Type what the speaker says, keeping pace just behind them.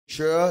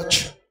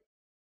Church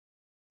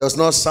does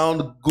not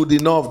sound good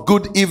enough.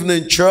 Good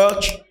evening,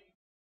 church.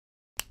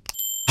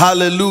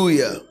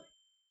 Hallelujah.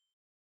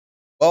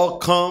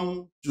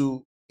 Welcome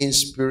to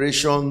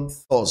Inspiration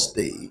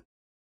Thursday.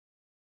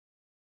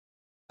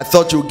 I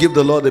thought you would give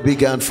the Lord a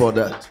big hand for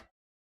that.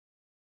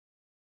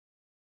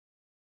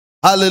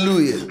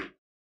 Hallelujah.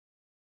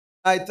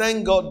 I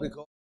thank God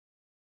because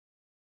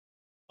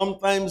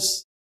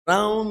sometimes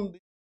around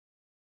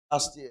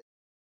last year,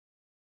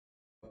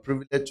 I'm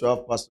privileged to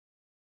have Pastor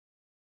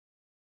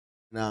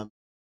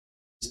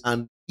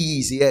and he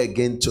is here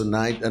again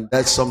tonight, and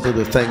that's something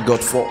to thank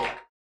God for.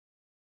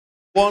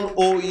 1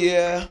 whole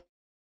year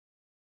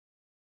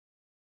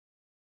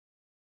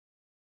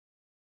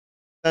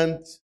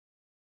and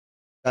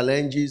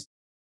challenges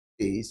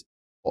is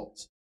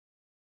hot.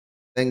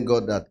 Thank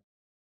God that.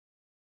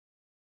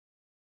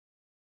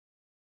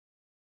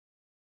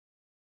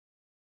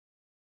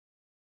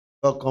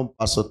 Welcome,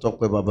 Pastor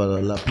Tokwe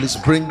Babalola. Please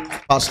bring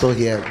Pastor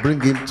here. Bring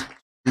him to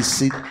his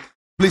seat.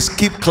 Please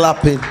keep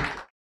clapping.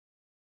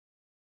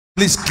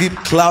 Please keep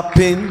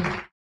clapping.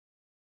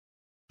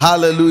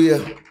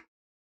 Hallelujah.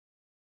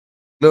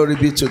 Glory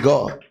be to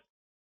God.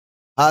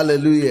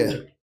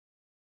 Hallelujah.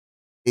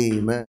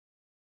 Amen.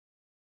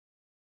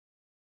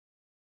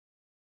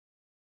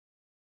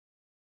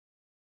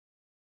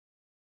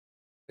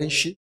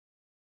 Friendship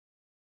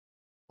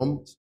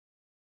comes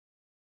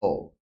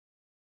all.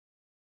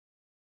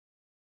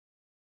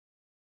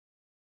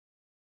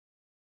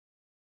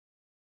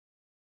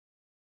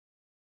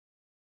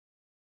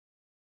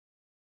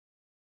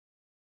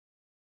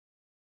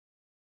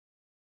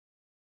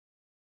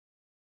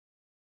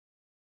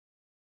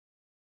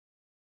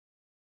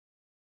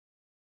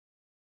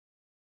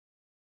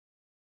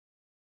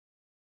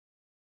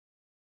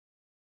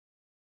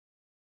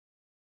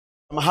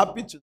 I'm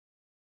happy to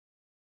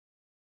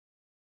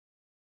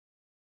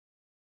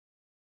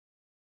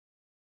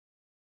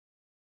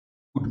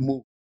good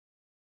move.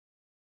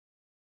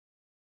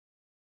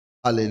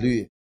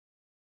 Hallelujah.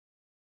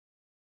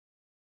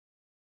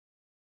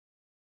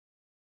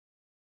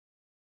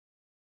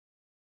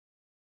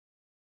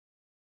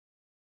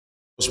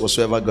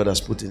 Whatsoever God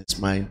has put in his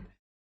mind.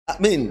 I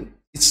mean,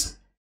 it's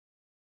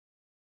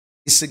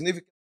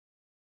significant.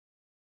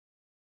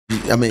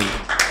 I mean,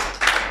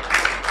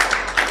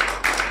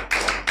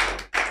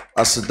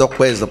 Pastor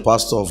Dokwe is the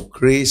pastor of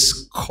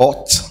Grace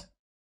Court.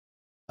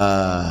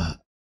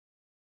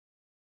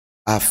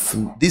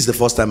 This is the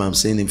first time I'm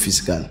seeing him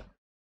physical.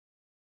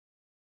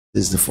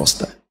 This is the first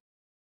time.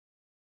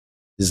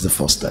 This is the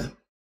first time.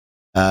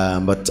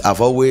 But I've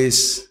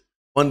always,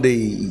 one day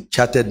he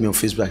chatted me on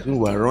Facebook. I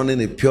think we were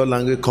running a pure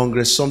language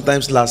congress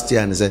sometimes last year,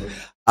 and he said,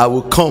 I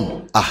will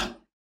come. I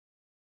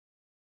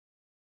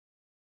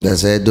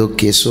said,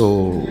 okay,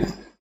 so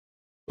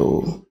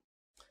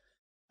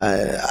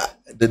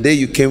the day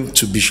you came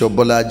to Bishop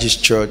Bolaji's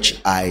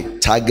church, I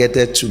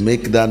targeted to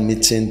make that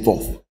meeting.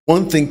 But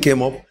one thing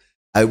came up.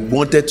 I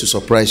wanted to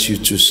surprise you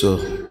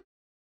too,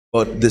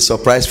 but the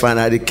surprise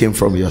finally came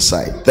from your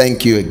side.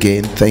 Thank you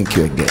again. Thank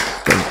you again.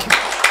 Thank you.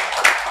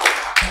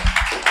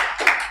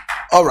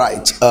 All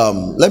right.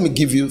 Let me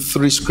give you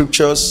 3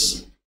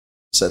 scriptures.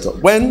 Set up.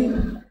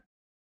 When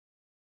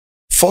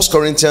 1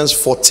 Corinthians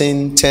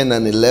 14, 10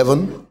 and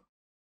 11.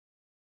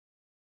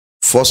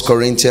 1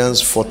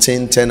 Corinthians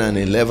 14, 10 and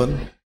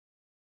 11.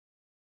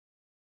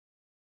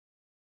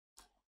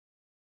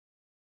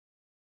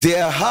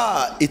 There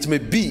are, it may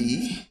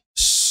be,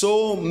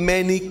 so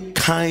many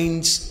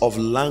kinds of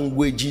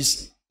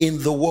languages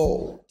in the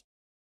world,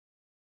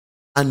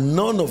 and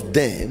none of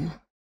them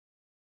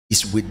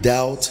is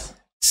without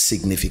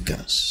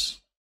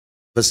significance.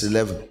 Verse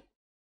 11.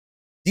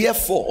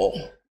 Therefore,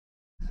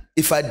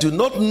 if I do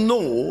not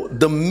know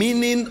the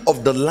meaning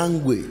of the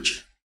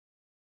language,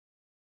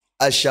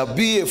 I shall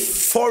be a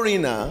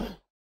foreigner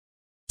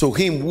to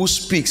him who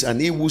speaks, and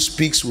he who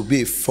speaks will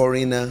be a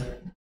foreigner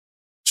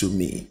to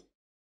me.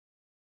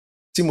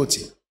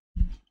 Timothy,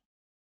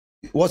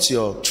 what's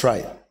your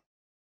tribe?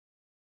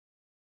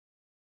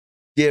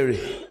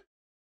 Jerry.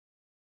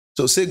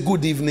 So say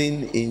good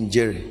evening in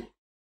Jerry.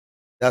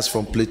 That's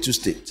from Plateau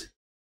State.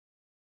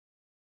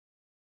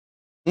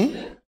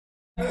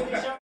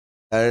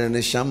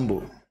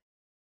 Shambo.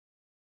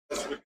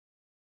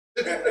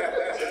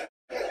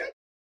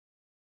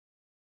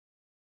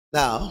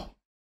 Now,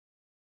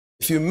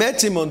 if you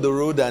met him on the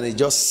road and he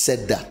just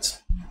said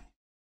that,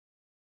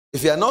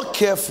 if you are not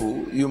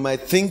careful, you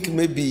might think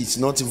maybe it's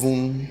not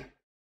even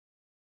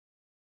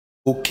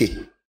okay.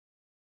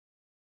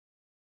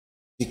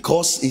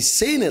 Because he's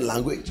saying a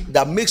language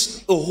that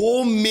makes a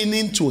whole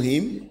meaning to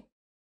him,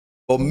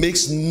 but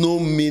makes no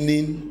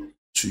meaning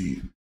to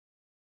you.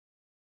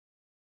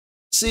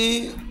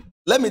 See,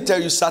 let me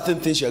tell you certain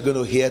things you're going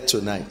to hear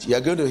tonight.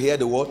 You're going to hear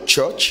the word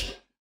church.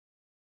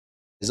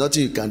 There's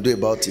nothing you can do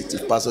about it.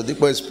 If Pastor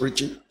Dipo is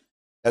preaching,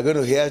 you're going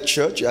to hear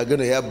church, you're going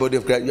to hear body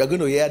of Christ, you're going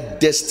to hear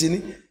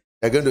destiny,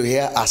 you're going to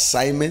hear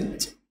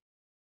assignment.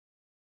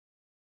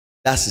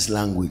 That's his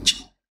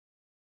language.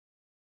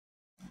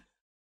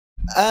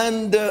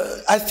 And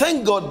I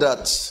thank God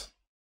that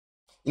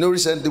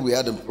Recently we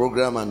had a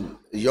program and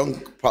a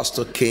young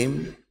pastor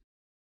came,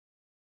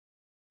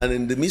 and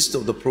in the midst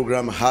of the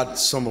program I had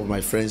some of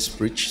my friends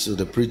preach. So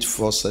they preached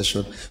first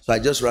session. So I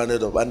just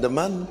rounded up, and the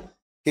man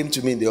came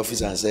to me in the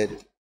office and said,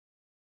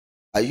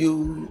 "Are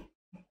you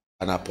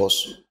an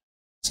apostle?"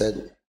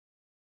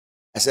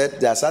 I said,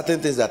 there are certain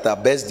things that are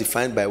best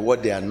defined by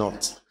what they are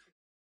not.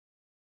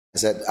 I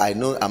said, I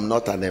know I'm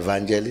not an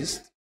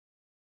evangelist.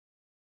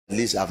 At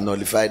least I've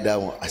nullified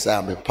that one. I said,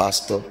 I'm a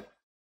pastor.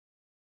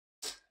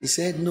 He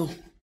said, no.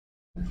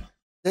 He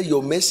said,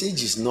 your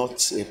message is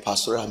not a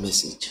pastoral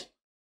message.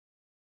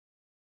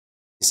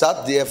 He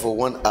sat there for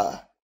 1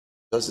 hour.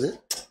 Just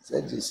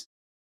said this.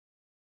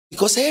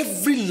 Because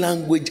every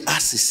language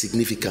has a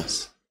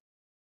significance.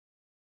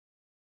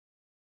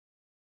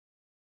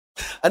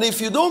 And if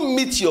you don't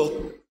meet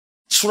your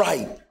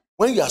tribe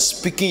when you are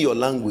speaking your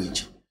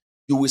language,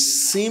 you will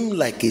seem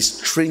like a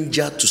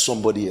stranger to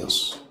somebody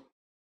else.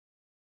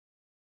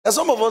 There's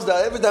some of us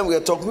that every time we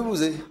are talking, people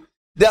say,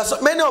 there are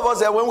so many of us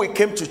that when we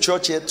came to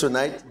church here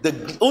tonight,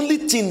 the only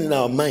thing in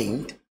our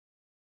mind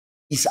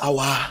is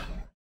our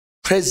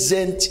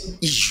present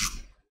issue.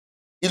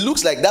 It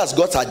looks like that's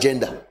God's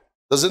agenda.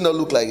 Does it not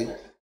look like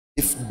it?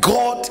 If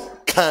God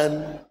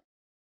can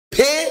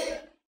pay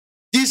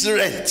this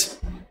rent,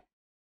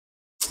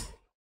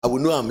 I will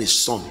know I'm his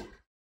son.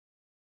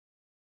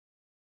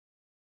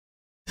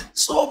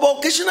 So, but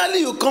occasionally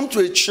you come to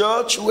a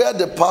church where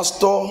the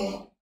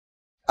pastor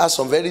has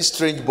some very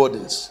strange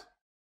burdens.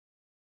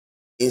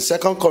 In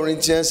 2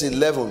 Corinthians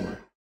 11,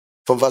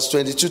 from verse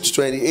 22 to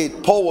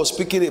 28, Paul was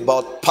speaking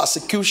about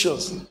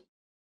persecutions.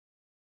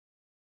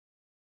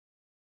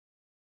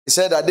 He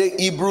said that the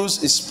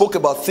Hebrews, he spoke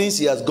about things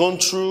he has gone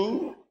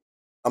through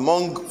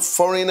among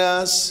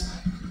foreigners,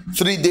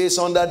 3 days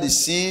under the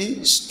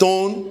sea,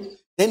 stoned.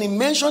 Then he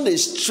mentioned a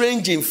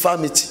strange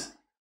infirmity.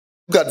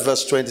 Look at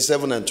verse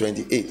 27 and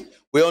 28.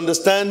 We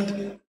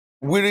understand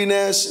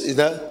weariness,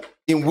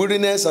 in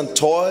weariness and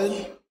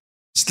toil,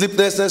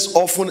 sleeplessness,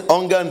 often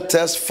hunger and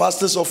thirst,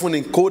 fastness often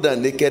in cold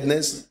and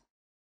nakedness.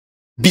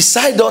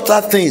 Beside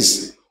other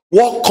things,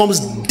 what comes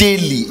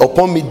daily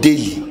upon me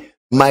daily,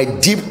 my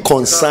deep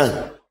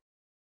concern.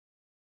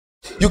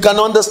 You can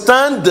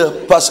understand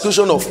the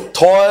persecution of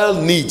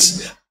toil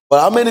needs,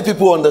 but how many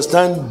people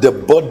understand the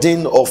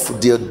burden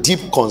of their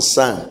deep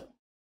concern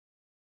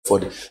for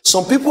them?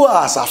 Some people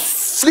are as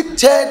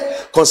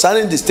afflicted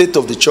concerning the state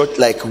of the church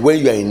like when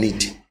you are in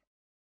need.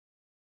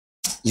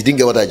 You didn't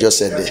get what I just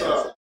said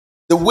there.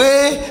 The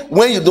way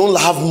when you don't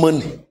have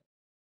money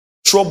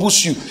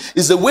troubles you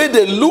is the way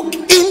they look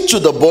into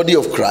the body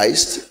of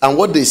Christ, and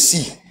what they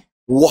see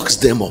walks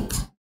them up.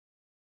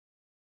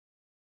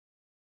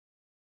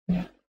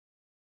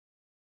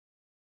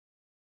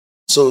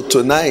 So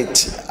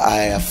tonight I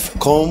have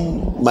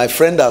come, my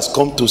friend has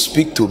come to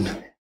speak to me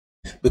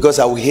because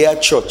I will hear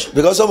church.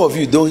 Because some of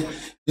you don't,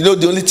 the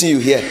only thing you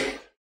hear,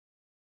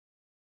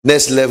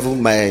 next level,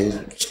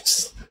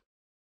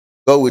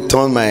 God will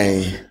turn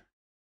my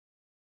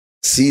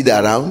seed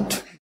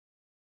around.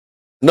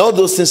 And all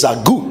those things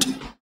are good.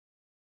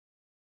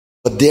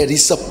 But there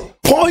is a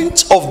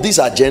point of this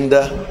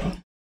agenda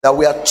that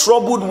we are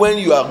troubled when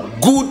you are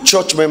good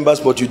church members,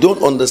 but you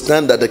don't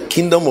understand that the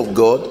kingdom of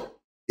God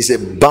is a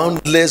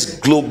boundless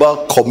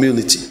global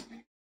community.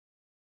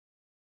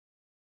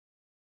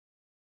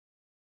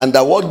 And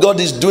that what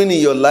God is doing in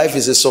your life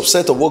is a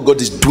subset of what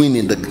God is doing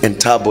in the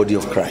entire body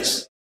of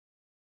Christ.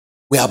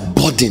 We are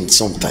burdened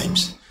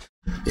sometimes,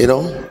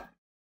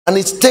 and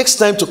it takes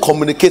time to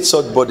communicate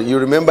such body. You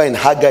remember in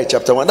Haggai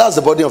chapter 1, that's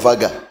the body of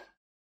Haggai.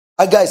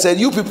 Haggai said,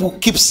 you people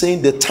keep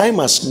saying the time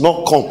has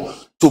not come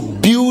to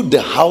build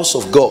the house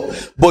of God,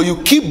 but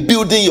you keep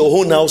building your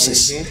own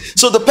houses.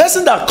 So the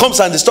person that comes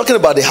and is talking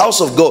about the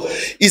house of God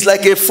is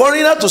like a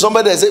foreigner to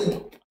somebody that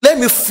says, let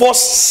me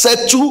first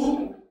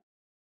settle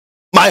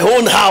my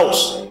own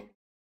house.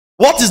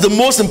 What is the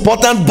most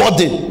important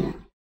burden?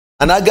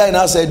 And that guy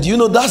now said,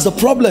 that's the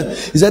problem.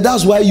 He said,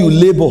 that's why you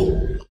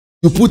labor.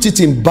 You put it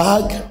in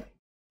bag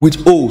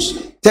with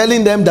holes,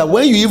 telling them that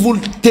when you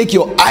even take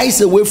your eyes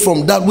away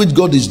from that which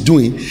God is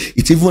doing,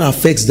 it even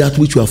affects that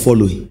which you are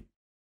following,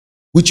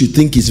 which you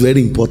think is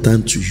very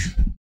important to you.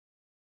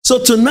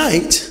 So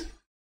tonight,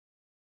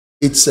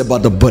 it's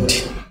about the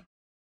body.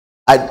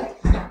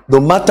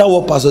 No matter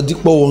what Pastor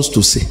Dipo wants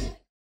to say,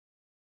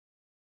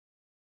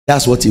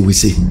 that's what he will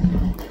say.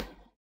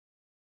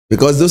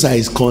 Because those are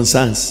his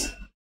concerns.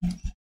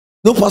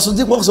 No, Pastor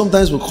Dipo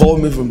sometimes will call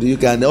me from the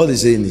UK and all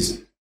he's saying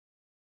is,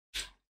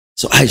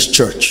 so how's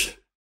church?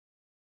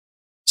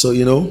 So,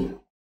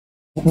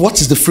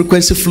 what is the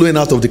frequency flowing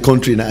out of the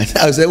country now? I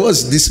said,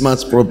 what's this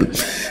man's problem?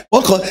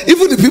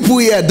 Even the people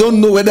here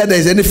don't know whether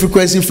there's any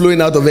frequency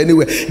flowing out of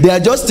anywhere. They are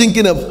just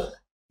thinking of,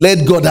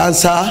 let God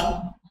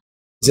answer.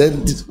 He said,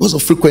 what's the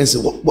frequency?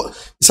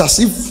 It's as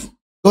if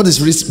God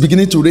is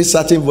beginning to raise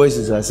certain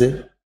voices. I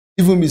say,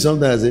 even me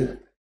sometimes I say,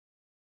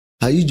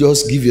 can you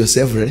just give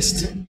yourself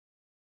rest?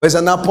 But it's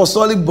an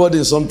apostolic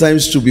body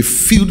sometimes to be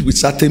filled with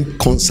certain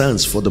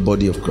concerns for the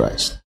body of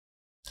Christ.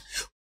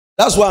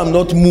 That's why I'm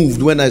not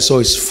moved when I saw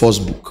his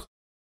first book.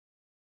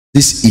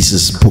 This is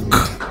his book.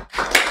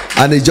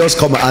 And it just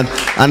come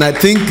and I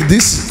think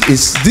this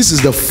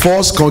is the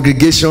first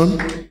congregation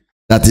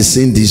that is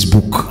in this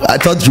book. I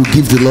thought you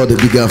give the Lord a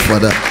bigger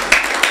father.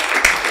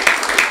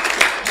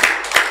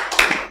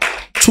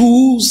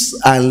 Tools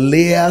and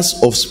layers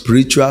of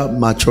spiritual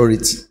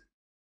maturity.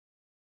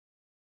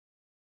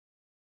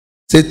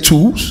 Say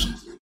tools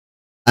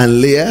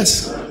and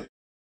layers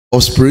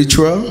of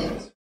spiritual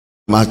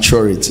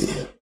maturity.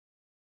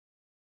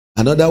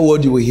 Another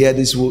word you will hear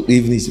this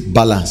evening is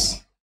balance.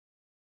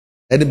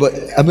 Anybody,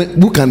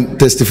 who can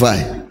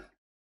testify?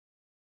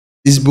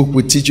 This book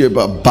will teach you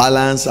about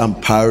balance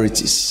and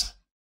priorities,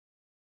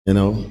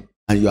 and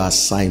your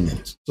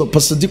assignment. So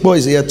Pastor Dipo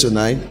is here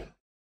tonight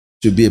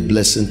to be a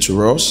blessing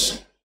to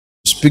us,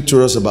 to speak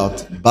to us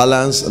about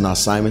balance and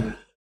assignment.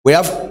 We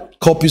have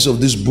copies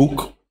of this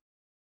book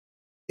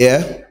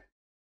here,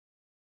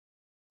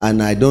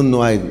 and I don't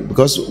know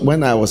because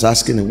when I was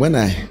asking him, when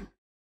I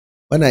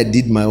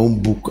did my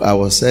own book, I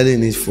was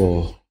selling it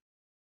for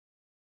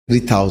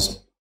 3,000.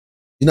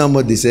 You know how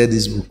much they said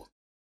this book?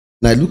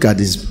 And I look at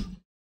this.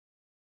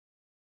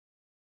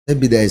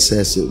 Maybe there is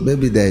a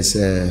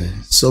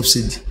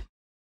subsidy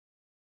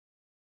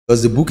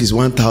because the book is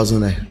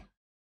 1,000.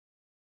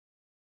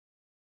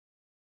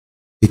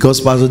 Because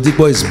Pastor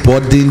Dipo is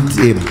burdened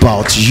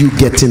about you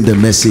getting the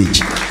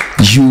message.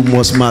 You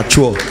must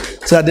mature.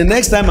 So the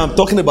next time I'm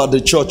talking about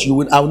the church,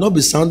 I will not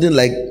be sounding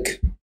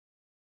like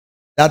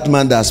that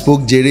man that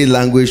spoke Jerry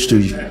language to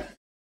you.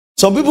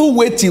 Some people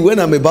wait till when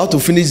I'm about to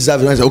finish this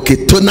service and say,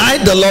 okay, tonight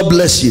the Lord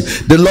bless you.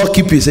 The Lord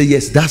keep you. Say,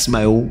 yes, that's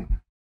my own.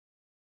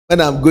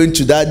 When I'm going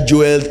to that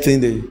Joel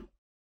thing,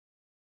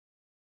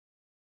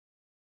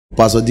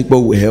 Pastor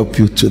Dipo will help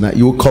you tonight.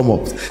 You will come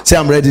up. Say,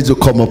 I'm ready to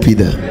come up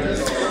either.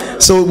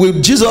 So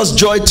with Jesus'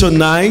 joy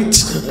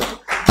tonight,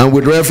 and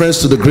with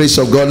reference to the grace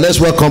of God, let's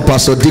welcome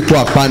Pastor Dipo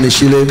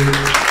Apanisile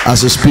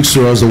as he speaks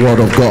to us the word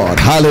of God.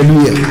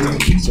 Hallelujah.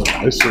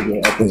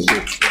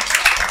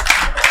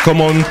 Come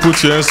on,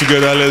 put your hands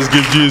together. Let's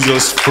give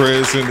Jesus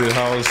praise in the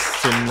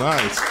house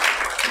tonight.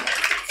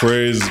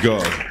 Praise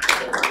God.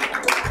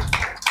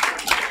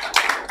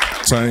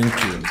 Thank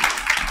you.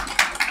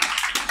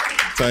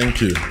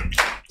 Thank you.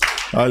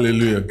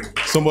 Hallelujah.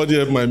 Somebody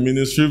help my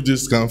ministry. If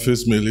this can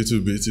face me a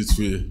little bit, it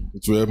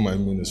will help my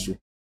ministry.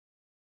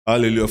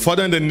 Hallelujah.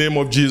 Father, in the name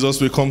of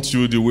Jesus, we come to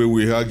you the way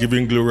we are,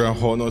 giving glory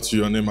and honor to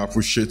your name,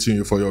 appreciating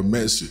you for your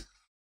mercy.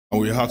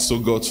 And we ask, so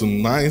God,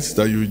 tonight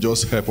that you will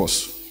just help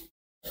us.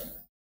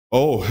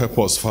 Oh, help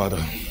us,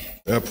 Father.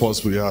 Help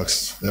us, we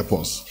ask. Help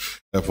us.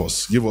 Help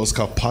us. Give us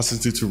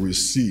capacity to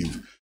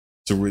receive,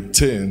 to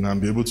retain,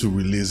 and be able to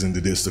release in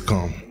the days to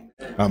come.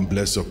 And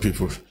bless your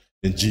people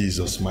in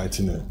Jesus'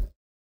 mighty name.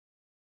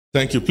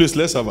 Thank you. Please,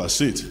 let's have a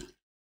seat.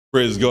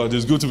 Praise God.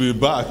 It's good to be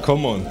back.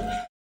 Come on.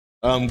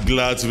 I'm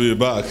glad to be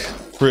back.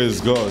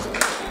 Praise God.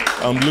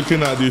 I'm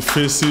looking at the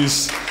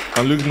faces.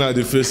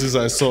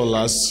 I saw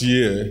last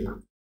year.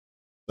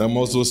 I'm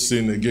also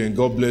seeing again.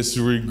 God bless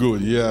you really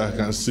good. Yeah, I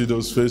can see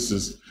those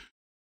faces.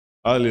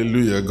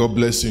 Hallelujah. God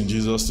bless you in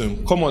Jesus'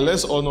 name. Come on,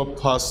 let's honor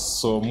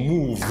Pastor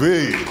Move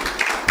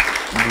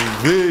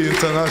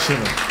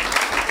International.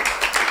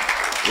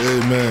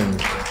 Amen.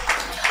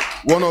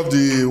 One of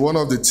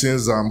the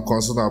things I'm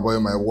concerned about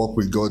in my work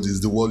with God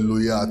is the word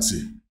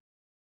loyalty.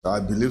 I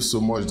believe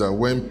so much that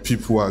when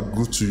people are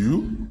good to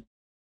you,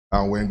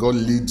 and when God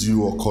leads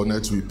you or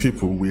connects with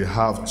people, we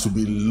have to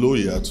be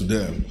loyal to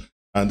them.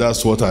 And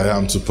that's what I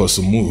am to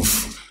Pastor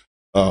Move.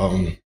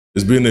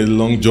 It's been a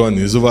long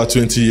journey. It's over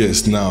 20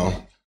 years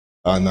now,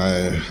 and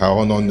I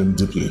honor him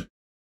deeply.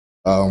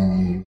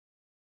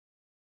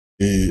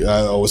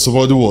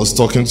 Somebody was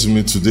talking to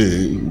me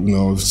today,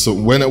 so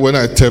when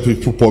I tell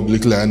people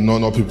publicly, I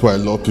know people, I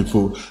love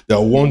people, they're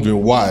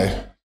wondering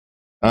why.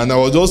 And I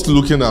was just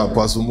looking at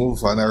Pastor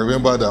Move, and I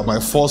remember that my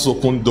first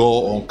open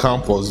door on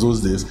campus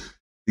those days,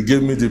 he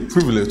gave me the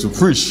privilege to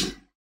preach.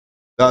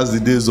 That's the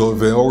days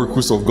of All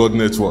Recruits of God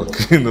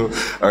Network.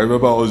 I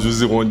remember I was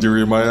using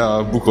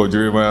book of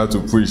Jeremiah to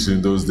preach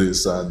in those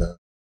days. And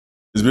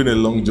it's been a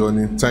long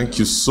journey. Thank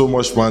you so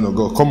much, man of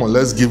God. Come on,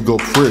 let's give God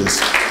praise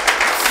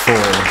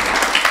for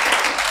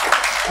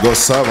God's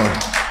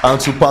servant. And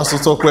to Pastor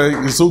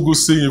Tokwe, it's so good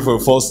seeing you for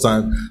the first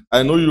time.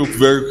 I know you look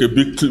a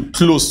bit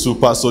close to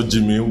Pastor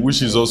Jimmy,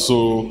 which is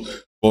also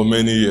for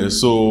many years.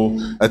 So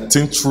I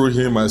think through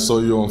him, I saw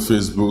you on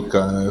Facebook,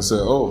 and I said,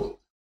 oh,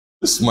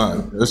 this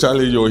man,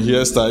 especially your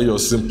hairstyle, your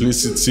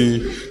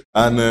simplicity,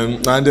 and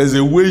there's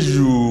a way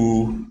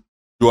you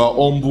are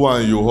humble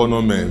and you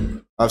honor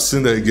men. I've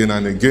seen that again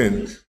and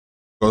again,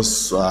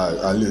 because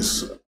at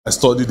least I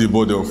studied the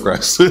body of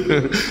Christ.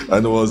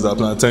 And it was that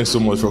plan. Thanks so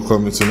much for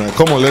coming tonight.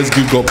 Come on, let's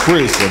give God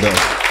praise for that.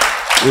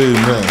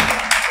 Amen.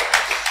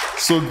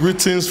 So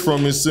greetings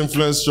from His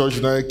Influence Church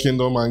United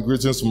Kingdom, and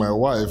greetings to my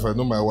wife. I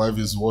know my wife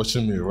is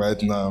watching me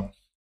right now.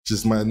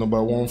 She's my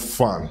 #1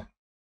 fan.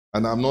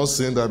 And I'm not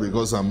saying that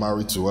because I'm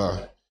married to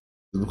her.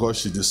 It's because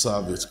she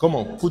deserves it. Come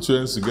on, put your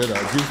hands together.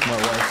 Give my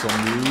wife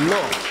some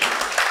love.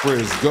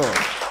 Praise God.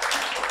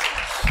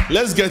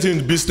 Let's get in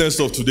the business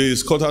of today.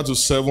 It's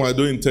 6:45. I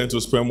don't intend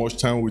to spend much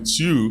time with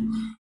you,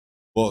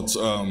 but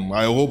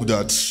I hope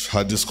that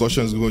our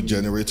discussion is going to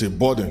generate a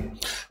burden.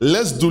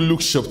 Let's do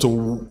Luke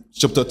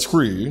chapter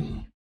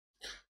 3.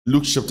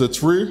 Luke chapter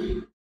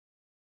 3.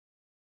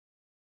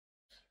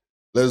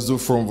 Let's do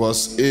from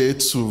verse 8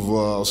 to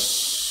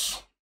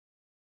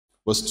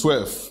verse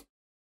 12.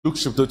 Luke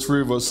chapter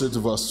 3, verse 8 to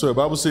verse 12.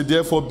 The Bible says,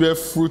 therefore bear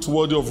fruit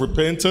worthy of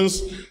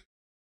repentance,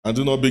 and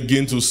do not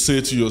begin to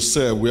say to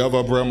yourself, we have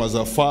Abraham as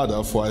our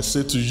father, for I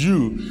say to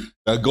you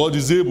that God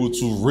is able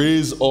to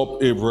raise up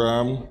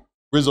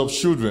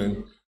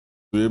children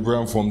to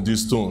Abraham from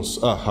these stones.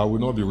 I will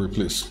not be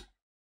replaced.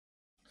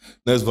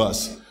 Next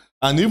verse.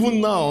 And even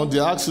now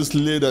the axe is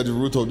laid at the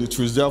root of the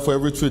trees. Therefore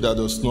every tree that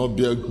does not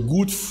bear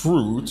good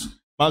fruit,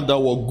 mark that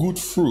word, good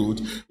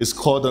fruit, is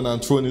cut down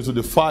and thrown into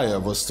the fire.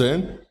 Verse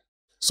 10.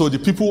 So the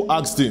people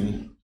asked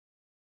him.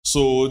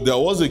 So there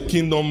was a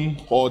kingdom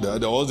order,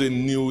 there was a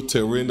new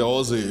terrain, there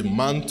was a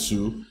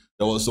mantle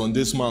that was on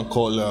this man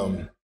called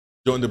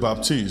John the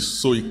Baptist.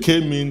 So he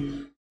came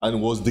in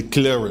and was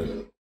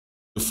declaring.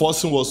 The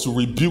first thing was to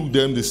rebuke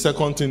them. The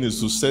second thing is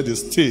to set the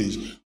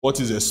stage, what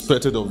is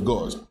expected of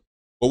God.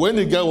 But when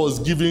the guy was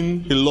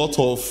giving a lot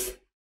of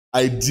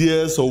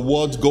ideas of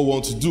what God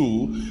wants to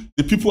do,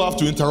 the people have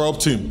to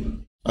interrupt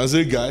him and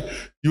say, guy,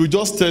 you were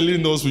just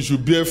telling us we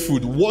should bear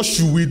fruit. What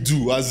should we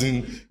do? As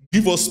in,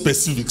 give us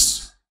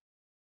specifics.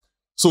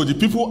 So the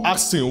people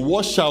asked him,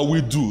 what shall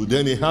we do?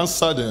 Then he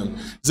answered them,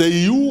 say,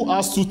 he who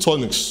has 2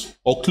 tunics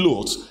or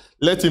clothes,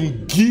 let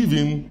him give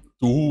him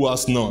to who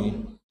has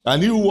none.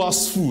 And he who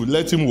has food,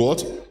 let him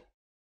what?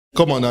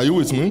 Come on, are you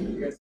with me?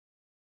 Yes.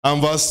 And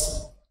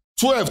verse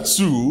 12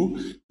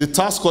 too, the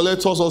tax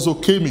collectors also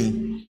came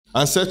in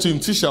and said to him,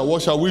 teacher,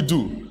 what shall we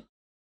do?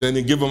 Then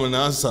he gave them an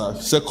answer.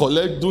 He said,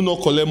 do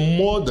not collect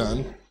more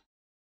than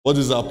what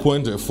is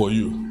appointed for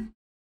you.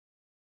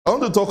 I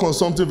want to talk on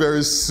something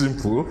very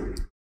simple,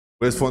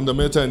 but it's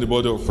fundamental in the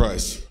body of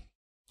Christ.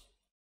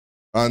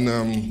 And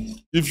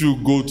if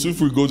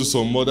we go to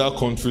some other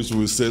countries,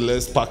 we'll say,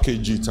 let's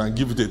package it and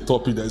give it a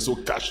topic that is so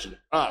catchy.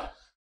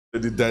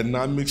 The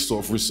dynamics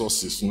of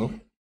resources, you know.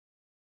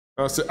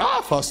 I'll say,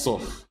 pastor,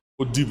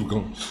 what deep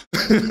come?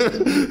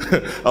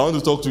 I want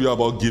to talk to you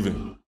about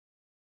giving.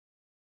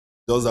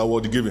 Just that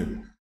word,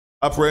 giving.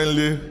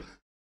 Apparently,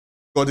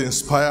 God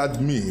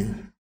inspired me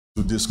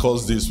to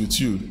discuss this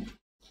with you.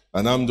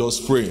 And I'm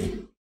just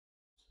praying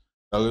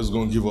that God's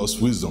going to give us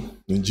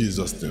wisdom in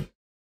Jesus' name.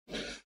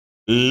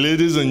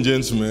 Ladies and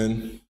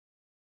gentlemen,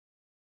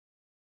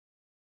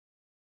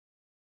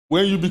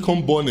 when you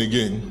become born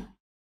again,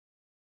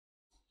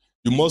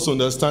 you must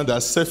understand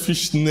that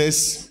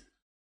selfishness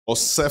or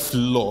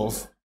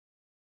self-love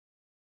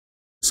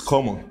is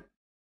common.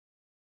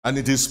 And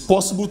it is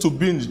possible to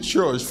be in the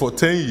church for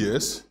 10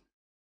 years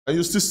and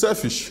you're still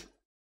selfish.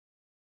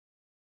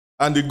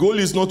 And the goal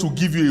is not to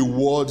give you a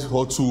word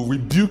or to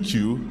rebuke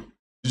you,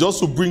 it's just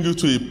to bring you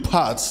to a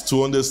path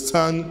to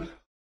understand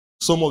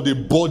some of the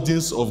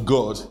burdens of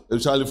God,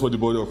 especially for the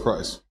body of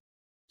Christ.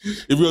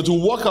 If we were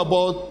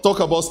to talk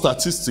about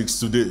statistics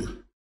today,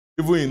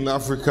 even in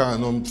Africa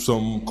and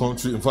some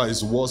countries, in fact,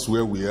 it's worse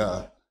where we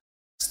are,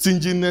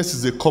 stinginess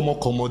is a common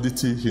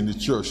commodity in the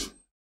church.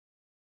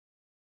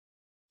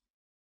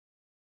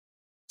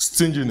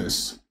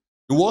 Stinginess.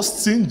 The word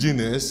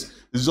stinginess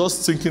is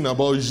just thinking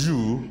about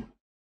you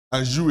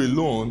and you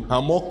alone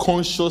are more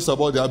conscious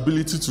about the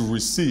ability to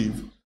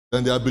receive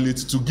than the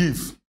ability to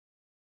give.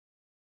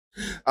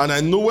 And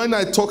I know when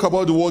I talk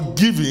about the word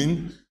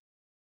giving,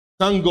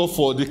 thank God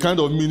for the kind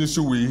of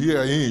ministry we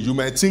hear in. You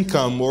might think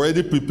I'm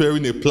already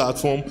preparing a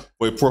platform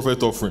for a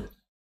prophet offering.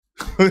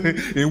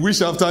 In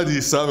which after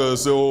the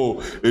service,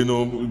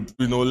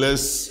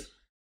 let's,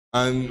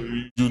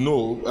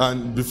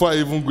 and before I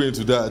even go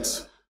into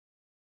that,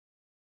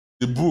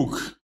 the book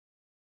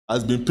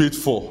has been paid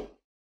for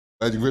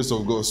by the grace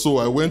of God. So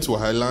I went to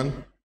Highland,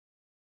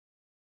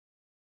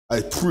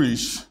 I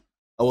preached,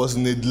 I was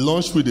in a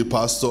lunch with the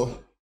pastor,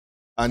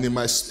 and in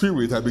my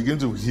spirit, I began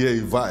to hear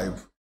a vibe.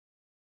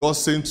 God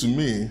saying to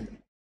me,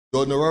 the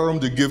honorarium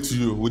they gave to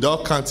you,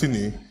 without counting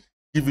it,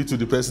 give it to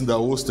the person that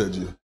hosted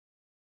you.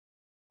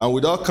 And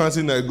without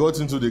counting, I got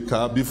into the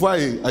car.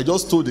 I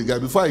just told the guy,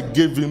 before I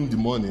gave him the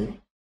money,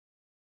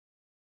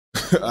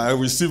 I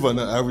received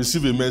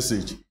a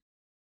message.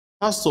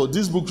 Pastor,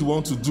 this book you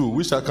want to do,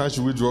 which account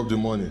should we drop the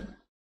money?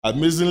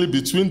 Amazingly,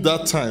 between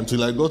that time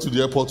till I got to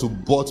the airport to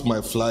bought my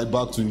flight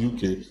back to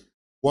UK,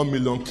 1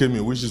 million came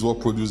in, which is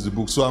what produced the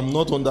book. So I'm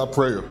not under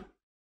prayer.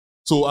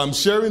 So I'm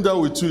sharing that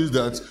with you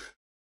that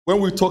when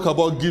we talk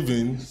about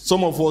giving,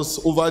 some of us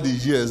over the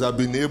years have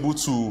been able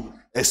to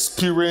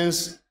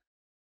experience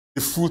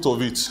the fruit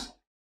of it.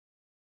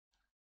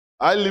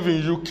 I live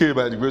in UK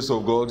by the grace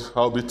of God.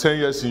 I'll be 10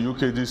 years in UK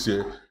this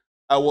year.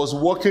 I was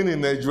working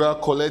in Nigeria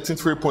collecting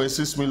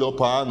 3.6 million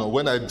per annum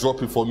when I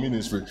dropped it for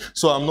ministry.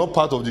 So I'm not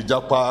part of the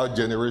Japa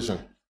generation.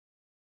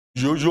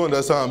 You understand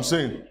what I'm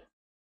saying?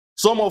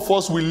 Some of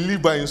us will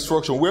live by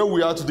instruction. Where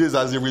we are today is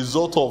as a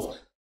result of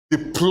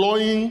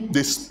deploying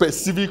the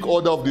specific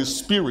order of the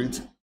Spirit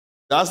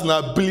That's an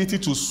ability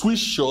to switch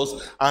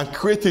shots and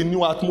create a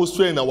new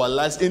atmosphere in our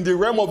lives in the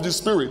realm of the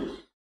spirit.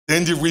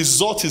 Then the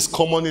result is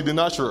common in the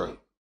natural.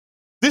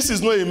 This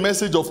is not a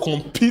message of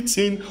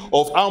competing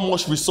of how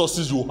much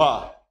resources you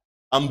have.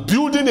 I'm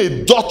building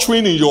a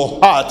doctrine in your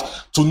heart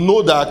to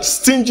know that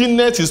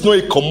stinginess is not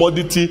a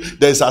commodity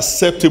that is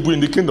acceptable in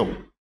the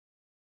kingdom.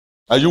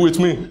 Are you with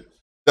me?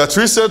 There are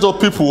three sets of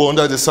people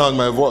under the sound of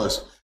my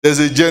voice. There's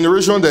a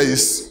generation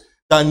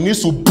that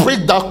needs to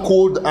break that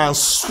code and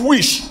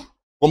switch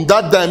from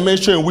that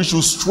dimension in which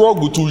you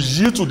struggle to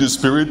yield to the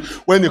Spirit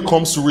when it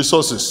comes to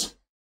resources.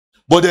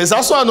 But there's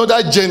also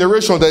another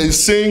generation that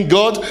is saying,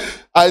 God,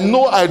 I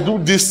know I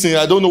do this thing.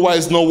 I don't know why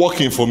it's not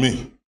working for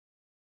me.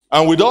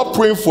 And without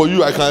praying for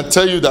you, I can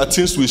tell you that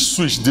things will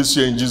switch this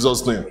year in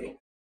Jesus' name.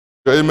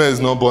 Your amen is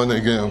not born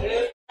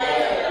again.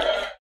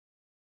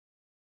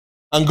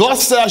 And God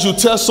said I should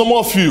tell some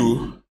of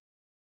you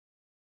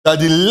that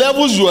the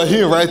levels you are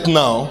in right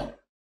now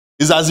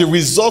is as a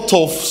result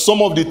of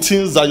some of the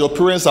things that your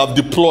parents have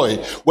deployed,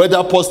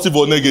 whether positive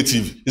or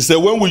negative. He said,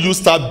 when will you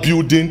start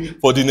building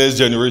for the next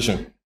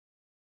generation?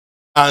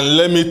 And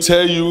let me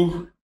tell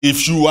you,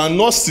 if you are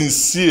not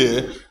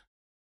sincere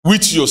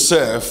with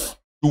yourself,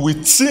 you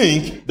will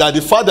think that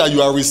the fact that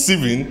you are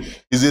receiving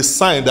is a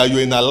sign that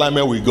you're in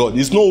alignment with God.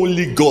 It's not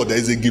only God that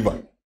is a giver.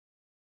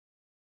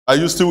 Are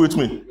you still with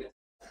me?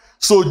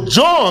 So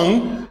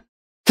John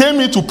came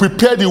in to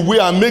prepare the way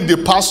and make the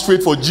path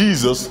straight for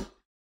Jesus.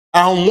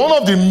 And one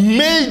of the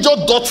major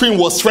doctrine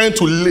was trying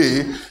to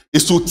lay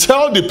is to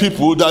tell the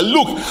people that,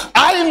 look,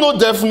 I know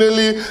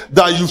definitely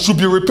that you should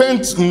be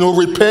repent. And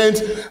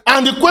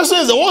the question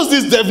is, what's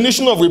this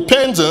definition of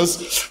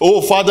repentance?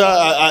 Oh, Father,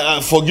 I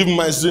forgive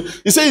my sin.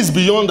 He says it's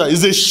beyond that.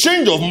 It's a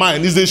change of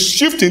mind. It's a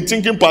shift in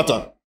thinking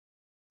pattern.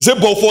 He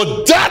said, but for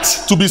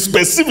that to be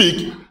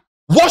specific,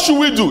 what should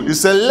we do? He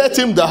said, let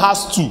him that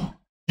has two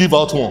give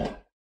out one.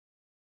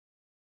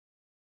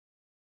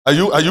 Are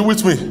you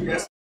with me?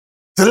 Yes.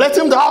 So let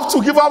him that have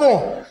to give out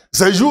one. He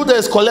said, you that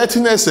is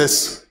collecting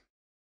excess.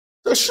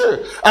 Sure.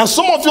 And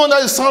some of you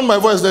under the sound of my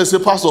voice, they say,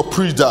 Pastor,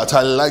 preach that.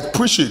 I like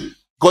preach it.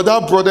 God,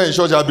 that brother in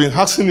church, I've been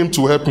asking him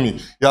to help me.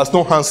 He has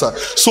no answer.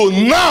 So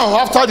now,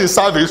 after the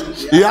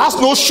service, he has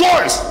no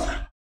choice.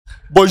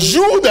 But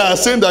you that are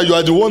saying that you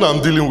are the one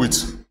I'm dealing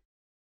with.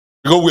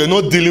 Because we're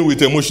not dealing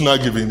with emotional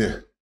giving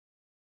here.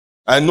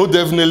 I know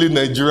definitely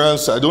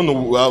Nigerians, I don't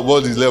know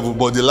what is level,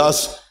 but the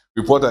last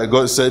report I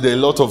got said there are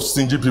a lot of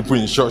stingy people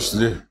in church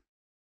today.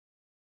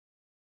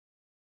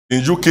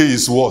 In UK,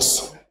 it's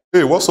worse.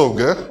 Hey, what's up,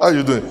 girl? How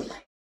you doing?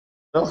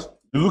 Yeah,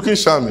 you're looking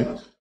charming.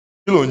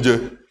 You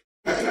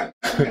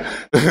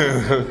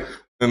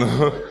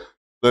know,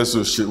 let's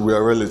do shit. We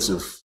are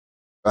relatives.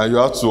 And you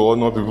have to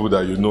honor people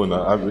that you know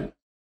now. I mean,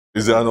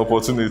 is there an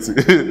opportunity?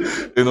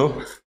 You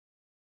know?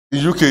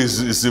 In UK,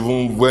 it's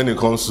even, when it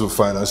comes to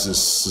finances,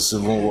 it's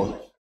even worse.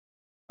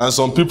 And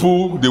some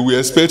people, they will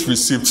expect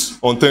receipts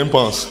on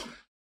 £10.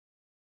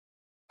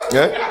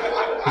 Yeah?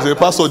 Say,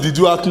 Pastor, did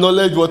you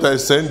acknowledge what I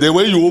sent? Then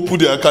when you open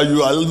the account,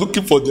 you are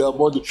looking for their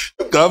money.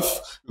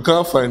 You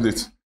can't find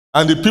it.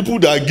 And the people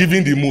that are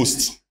giving the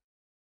most,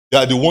 they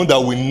are the ones that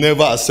will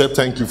never accept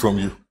thank you from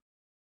you.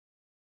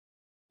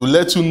 To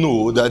let you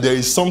know that there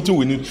is something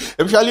we need,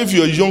 especially if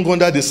you are young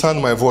under the sound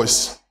of my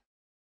voice.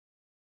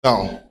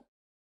 Now,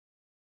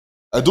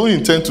 I don't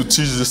intend to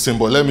teach this thing,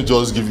 but let me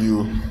just give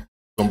you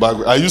some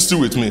background. Are you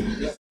still with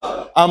me?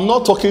 I'm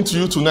not talking to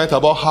you tonight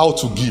about how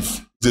to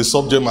give. It's a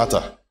subject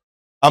matter.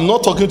 I'm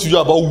not talking to you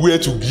about where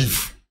to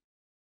give.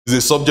 It's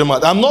a subject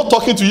matter. I'm not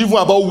talking to you even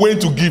about when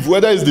to give,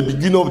 whether it's the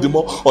beginning of the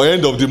month or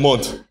end of the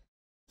month.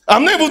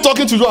 I'm not even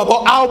talking to you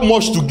about how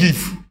much to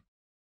give.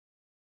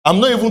 I'm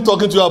not even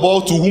talking to you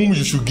about to whom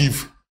you should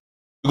give.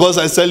 Because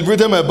I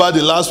celebrated my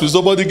birthday last week.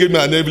 Somebody gave me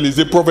an envelope. It's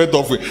a prophet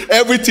offering.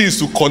 Everything is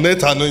to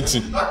connect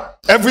anointing.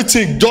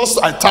 Everything, just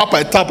I tap.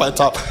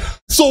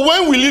 So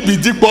when will it be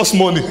Dipo's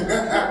money?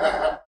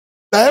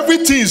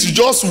 Everything is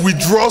just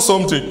withdraw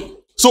something.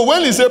 So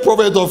when he said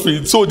prophet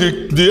offering, so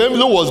the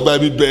envelope was by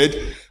my bed,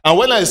 and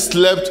when I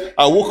slept,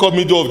 I woke up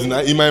middle of the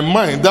night. In my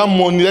mind, that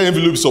money, that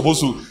envelope is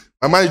supposed to,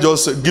 I might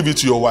just give it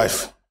to your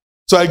wife.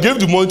 So I gave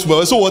the money to my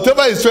wife. So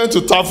whatever he's trying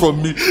to tap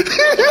from me.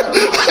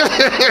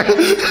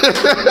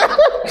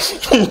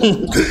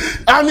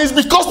 And it's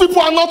because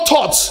people are not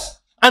taught.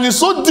 And it's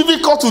so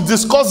difficult to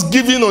discuss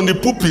giving on the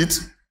pulpit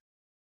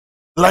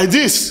like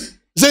this.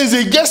 There is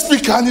a guest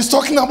speaker and he's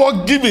talking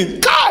about giving.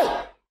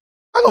 God,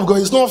 man of God,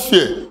 it's not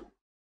fair.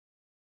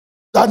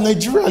 That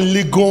Nigerian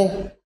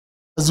legon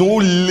is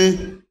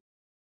only.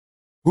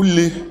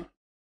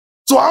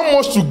 So how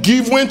much to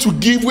give, when to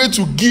give, where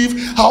to give,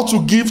 how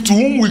to give, to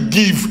whom we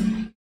give.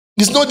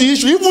 It's not the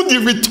issue. Even the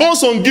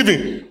returns on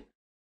giving.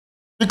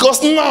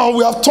 Because now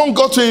we have turned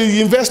God to an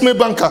investment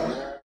banker.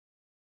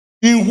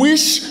 In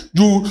which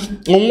you,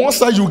 on one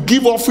side you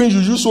give offering, you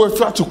use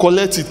welfare to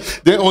collect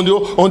it. Then on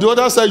the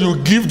other side you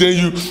give, then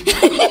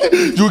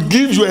you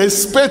give, you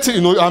expect,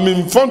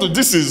 in front of,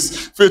 this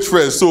is faith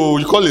first, so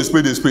you call it a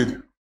spade a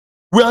spade.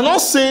 We are not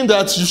saying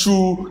that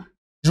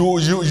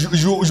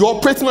you're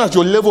operating at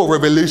your level of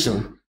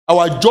revelation.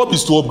 Our job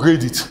is to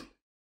upgrade it.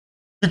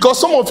 Because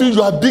some of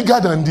you are bigger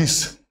than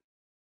this.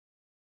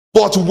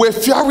 But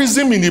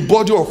warfarism in the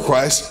body of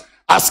Christ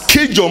has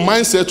caged your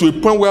mindset to a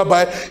point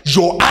whereby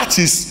your heart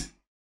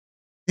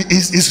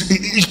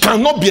it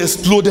cannot be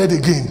exploded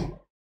again.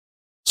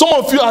 Some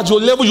of you at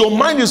your level, your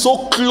mind is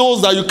so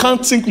close that you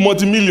can't think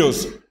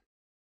multi-millions. If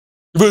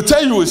they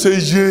tell you, you say,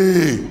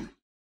 yeah,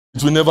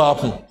 it will never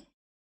happen.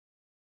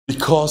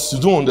 Because you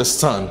don't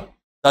understand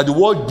that the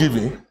word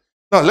giving.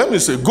 Now let me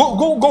say,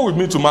 go with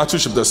me to Matthew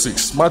chapter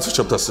 6. Matthew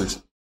chapter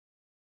 6.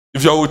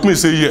 If you're with me,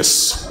 say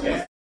yes.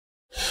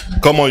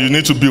 Come on, you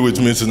need to be with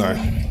me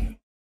tonight.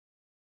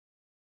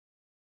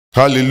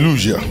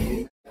 Hallelujah.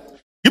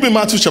 Give me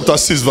Matthew chapter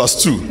 6,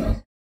 verse 2.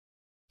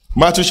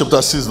 Matthew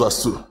chapter 6,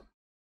 verse 2.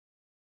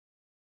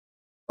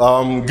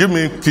 Give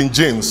me King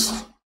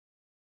James.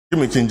 Give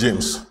me King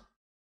James.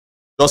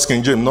 Just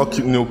King James, not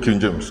New King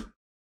James.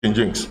 King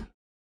James.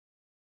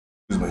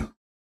 Excuse me.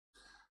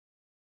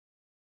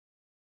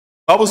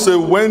 Bible says,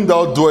 when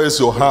thou doest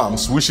your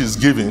alms, which is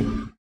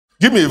giving.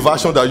 Give me a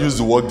version that uses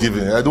the word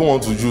giving. I don't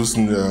want to use. Just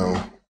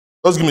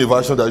give me a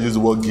version that uses the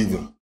word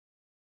giving.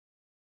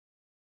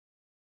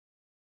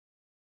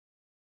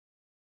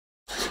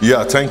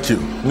 Yeah, thank you.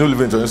 New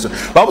Living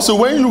Translation. Bible says,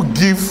 when you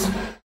give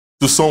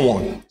to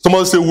someone,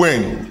 somebody say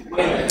when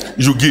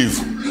you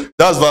give.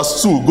 That's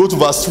verse 2. Go to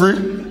verse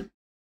 3.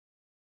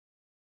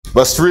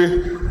 Verse 3.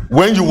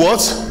 When you what?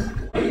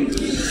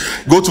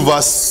 Go to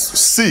verse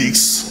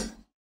 6.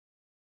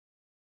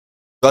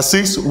 Verse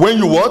 6. When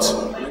you what?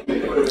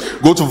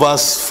 Go to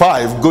verse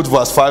 5. Go to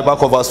verse 5.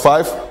 Back of verse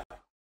 5.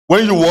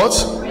 When you what?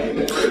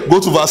 Go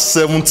to verse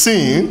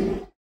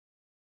 17.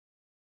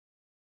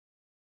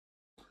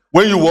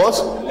 When you what?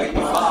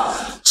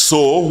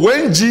 So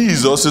when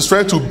Jesus is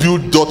trying to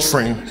build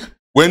doctrine,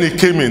 when he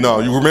came in now,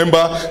 you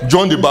remember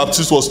John the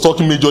Baptist was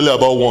talking majorly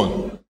about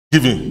one,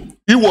 giving.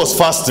 He was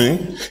fasting.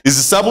 His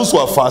disciples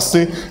were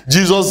fasting.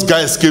 Jesus'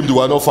 guys came, they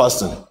were not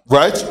fasting.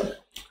 Right?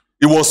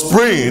 He was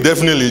praying,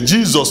 definitely.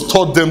 Jesus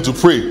taught them to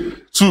pray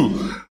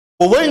too.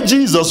 But when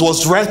Jesus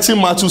was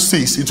writing Matthew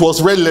 6, it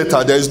was red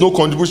letter. There is no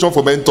contribution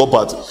from any top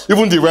part.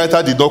 Even the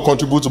writer did not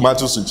contribute to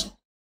Matthew 6.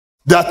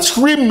 There are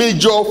three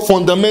major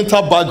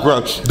fundamental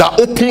backgrounds that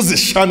opens the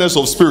channels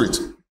of spirit.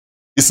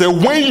 He said,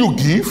 when you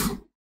give,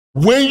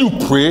 when you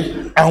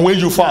pray, and when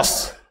you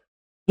fast.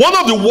 One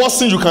of the worst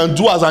things you can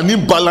do as an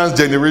imbalanced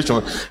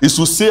generation is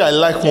to say, I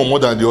like one more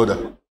than the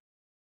other.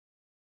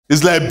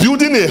 It's like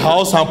building a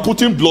house and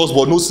putting blocks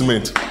but no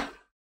cement.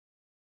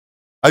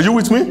 Are you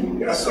with me?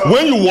 Yes, sir.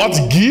 When you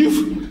what?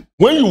 Give.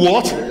 When you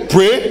what?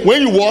 Pray.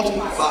 When you what?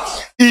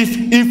 Fast.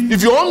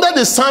 If you're under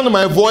the sound of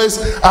my voice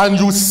and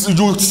you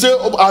say,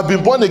 oh, I've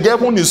been born again,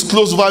 everyone is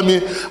close over me,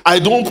 I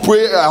don't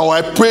pray, or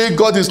I pray,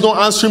 God is not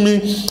answering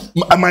me,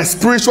 my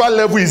spiritual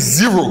level is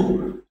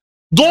 0.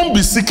 Don't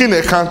be seeking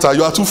a counter,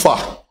 you are too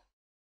far.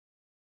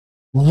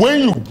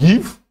 When you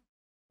give,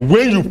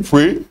 when you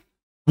pray,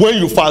 when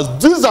you fast,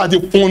 these are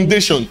the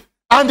foundation.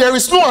 And there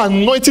is no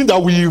anointing that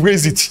will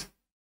erase it.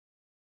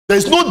 There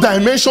is no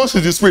dimensions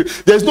in the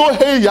spirit. There is no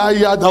hey,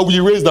 yeah, that will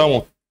erase that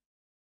one.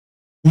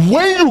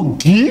 When you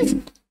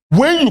give,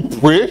 when you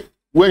pray,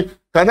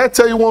 can I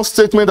tell you one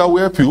statement that will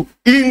help you?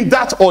 In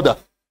that order.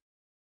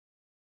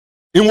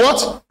 In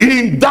what?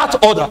 In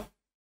that order.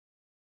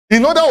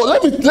 In other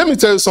words, let me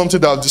tell you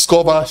something that I've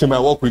discovered in my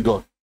work with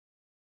God.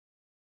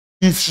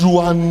 If you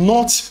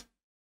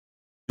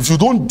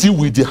don't deal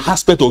with the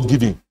aspect of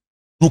giving,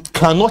 you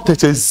cannot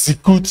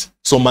execute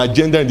some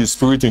agenda in the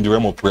spirit in the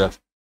realm of prayer.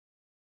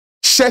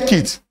 Check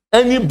it.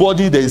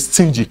 Anybody that is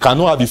stingy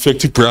cannot have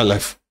effective prayer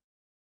life.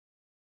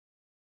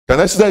 Can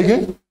I say that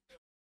again?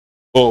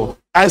 Oh,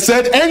 I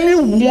said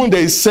anyone that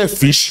is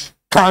selfish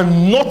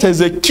cannot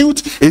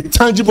execute a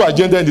tangible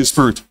agenda in the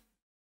spirit.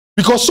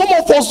 Because some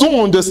of us don't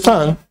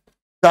understand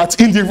that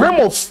in the realm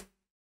of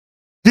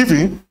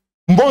giving,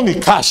 money,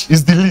 cash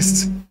is the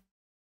least.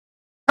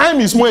 Time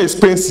is more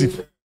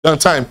expensive than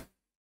time.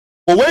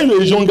 But when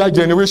you're a younger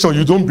generation,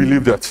 you don't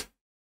believe that.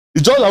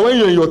 It's just like when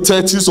you're in your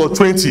 30s or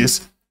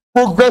 20s,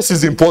 progress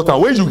is important.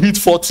 When you hit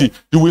 40,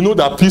 you will know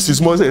that peace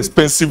is more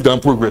expensive than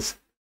progress.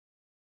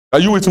 Are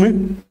you with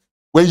me?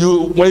 When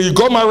you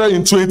got married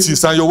in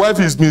 20s and your wife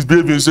is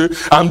misbehaving, you say,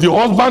 I'm the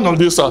husband of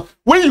this house.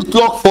 When you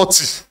clock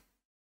 40,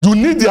 you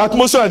need the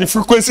atmosphere and the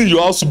frequency in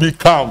your house to be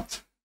calm.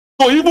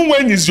 So even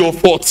when it's your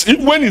fault,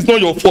 even when it's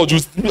not your fault, you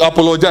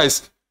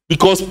apologize.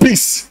 Because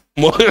peace.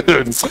 Peace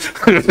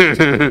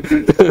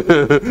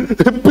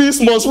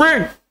must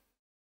reign.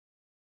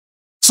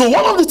 So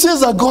one of the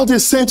things that God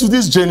is saying to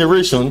this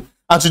generation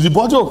and to the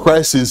body of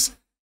Christ is,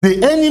 the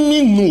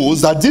enemy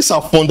knows that these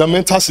are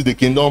fundamentals in the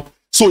kingdom.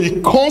 So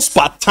it comes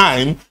per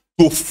time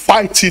to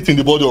fight it in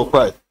the body of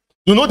Christ.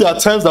 You know, there are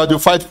times that they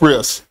fight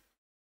prayers.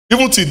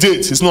 Even to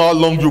date, it's not how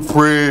long you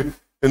pray.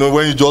 You know,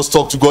 when you just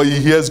talk to God, He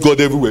hears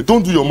God everywhere.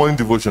 Don't do your morning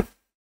devotion.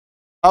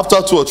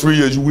 After 2 or 3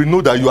 years, you will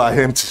know that you are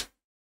empty.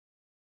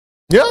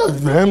 Yeah,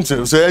 you're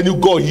empty. So any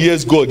God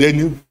hears God,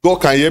 then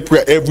God can hear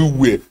prayer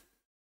everywhere.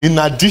 In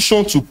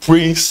addition to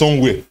praying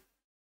somewhere.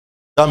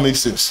 That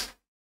makes sense.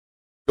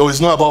 So it's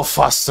not about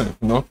fasting,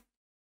 you know.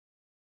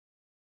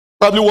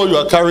 Probably what you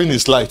are carrying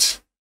is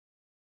light.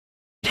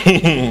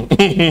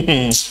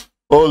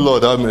 Oh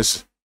Lord, have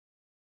mercy.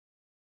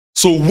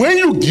 So when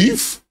you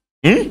give,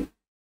 when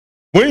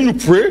you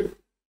pray,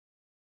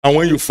 and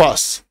when you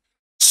fast.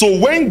 So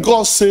when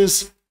God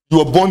says you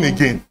are born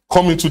again,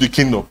 come into the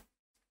kingdom,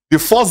 the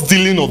first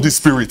dealing of the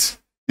Spirit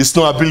is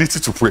no ability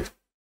to pray.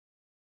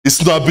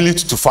 It's no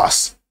ability to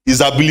fast. It's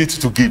ability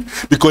to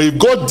give. Because if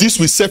God deals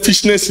with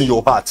selfishness in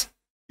your heart,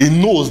 He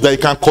knows that He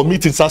can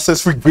commit His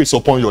ancestral grace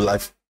upon your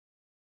life.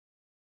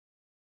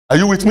 Are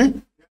you with me?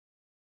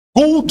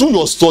 Go do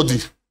your study.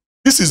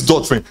 This is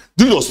doctrine.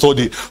 Do your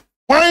study.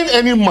 Find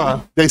any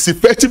man that is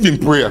effective in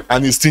prayer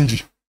and is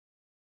stingy.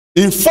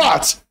 In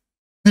fact,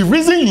 the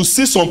reason you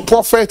see some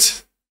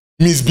prophets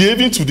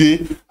misbehaving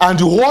today and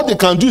what they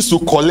can do is to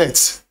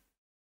collect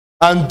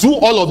and do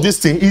all of these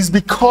things is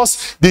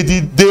because they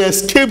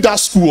escaped that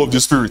school of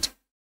the Spirit.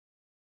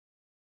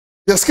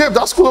 They escaped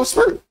that school of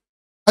Spirit.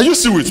 Are you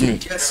still with me?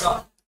 Yes,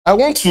 sir. I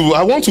want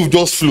to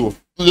just flow.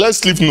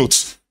 Let's leave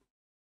notes.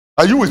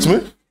 Are you with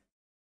me?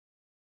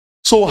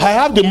 So I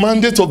have the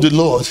mandate of the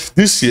Lord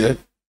this year.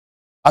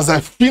 As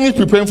I finished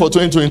preparing for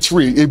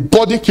 2023, a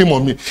body came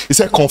on me. It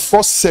said,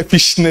 confront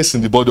selfishness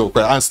in the body of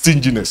Christ and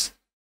stinginess.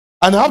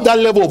 And I have that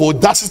level of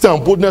audacity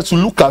and boldness to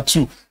look at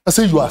you and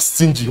say, you are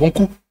stingy.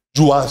 Uncle,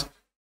 you are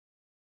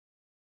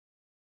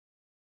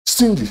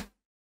stingy.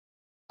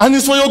 And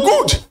it's for your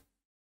good.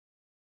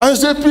 And you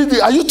say,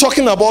 PD, are you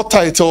talking about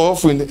tithe or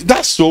offering?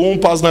 That's your own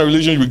personal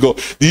relationship with God.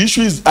 The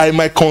issue is,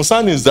 my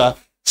concern is that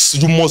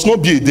you must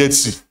not be a Dead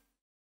Sea.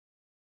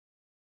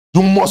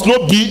 You must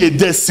not be a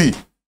Dead Sea.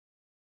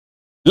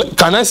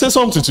 Can I say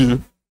something to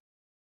you?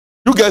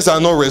 You guys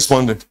are not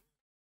responding.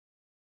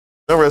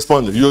 Not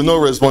responding. You're not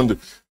responding.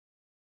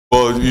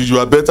 But you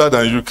are better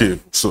than UK.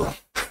 So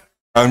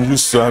I'm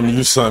used to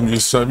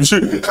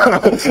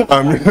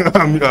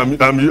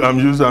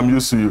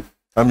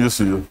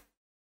you.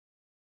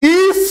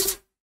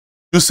 If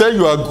you say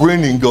you are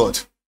growing in God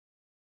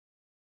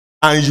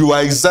and you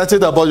are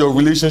excited about your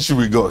relationship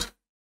with God,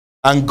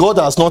 and God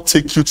has not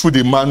taken you through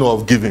the manner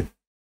of giving,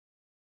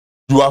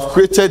 you have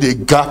created a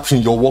gap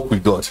in your work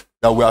with God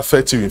that will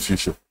affect you in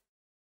future.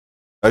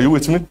 Are you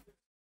with me?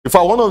 If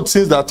one of the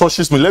things that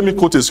touches me, let me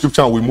quote a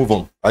scripture and we move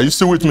on. Are you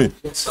still with me?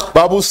 Yes, sir.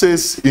 Bible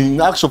says in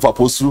Acts of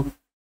Apostles,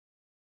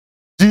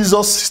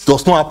 Jesus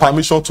does not have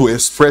permission to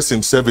express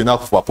himself in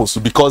Acts of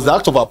Apostles because the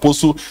Acts of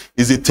Apostles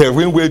is a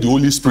terrain where the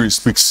Holy Spirit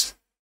speaks.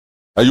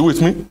 Are you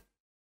with me?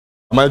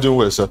 Am I doing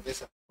well, sir? Yes,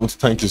 sir.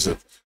 Thank you, sir.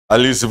 At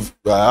least if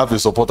I have a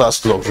supporters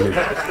club.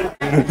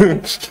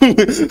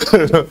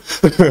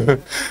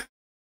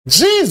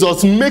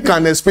 Jesus make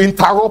an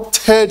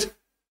interrupted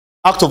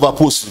Act of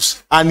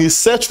Apostles, and he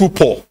said through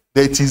Paul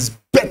that it is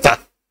better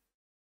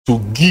to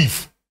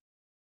give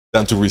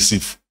than to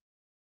receive.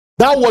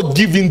 That word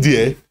giving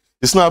there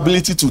is not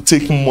ability to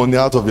take money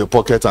out of your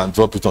pocket and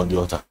drop it on the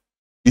altar.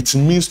 It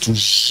means to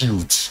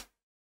yield.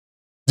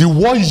 The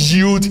word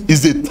yield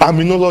is a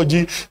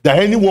terminology that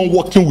anyone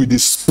working with the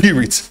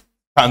Spirit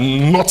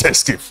cannot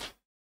escape.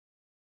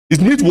 It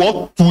means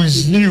what? To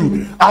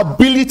yield.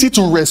 Ability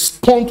to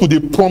respond to the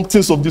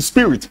promptings of the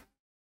Spirit.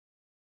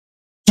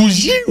 To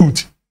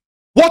yield.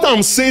 What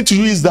I'm saying to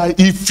you is that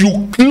if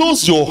you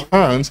close your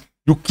hands,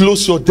 you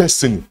close your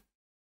destiny.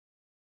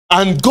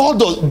 And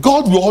God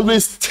will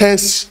always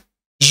test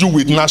you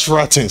with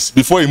natural things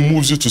before he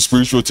moves you to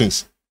spiritual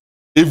things.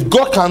 If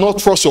God cannot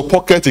trust your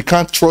pocket, he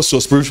can't trust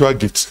your spiritual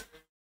gifts.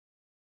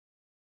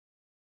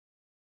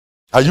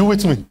 Are you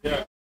with me?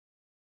 Yeah.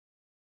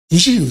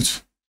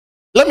 Yield.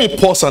 Let me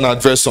pause and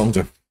address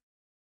something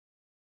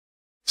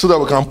so that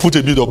we can put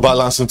a bit of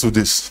balance into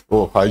this.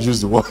 Oh, I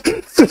used the word.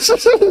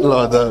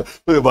 Lord,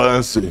 put a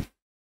balance to it.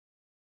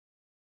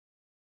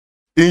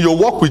 In your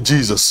walk with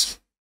Jesus,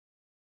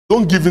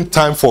 don't give him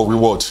time for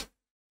reward.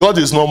 God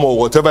is no more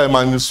whatever a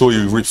man is, so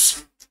he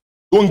reaps.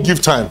 Don't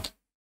give time.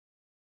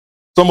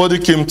 Somebody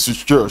came to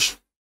church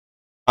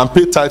and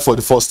paid tithe for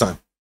the first time.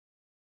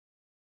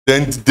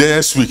 Then the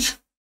next week,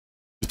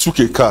 he took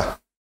a car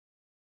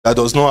that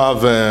does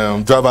not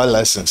have driver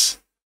license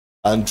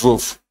and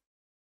drove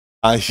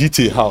and hit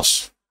a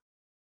house.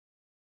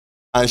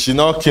 And she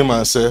now came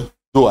and said,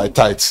 "No, I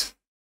tithe."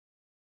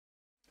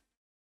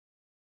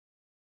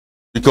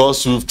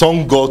 Because we've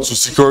turned God to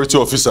security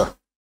officer,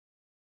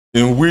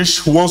 in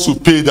which once you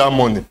pay that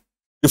money,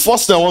 the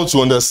first thing I want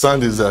to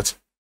understand is that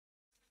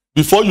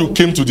before you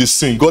came to this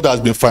scene, God has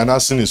been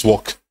financing his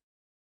work.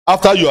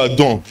 After you are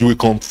done, you will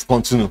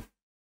continue.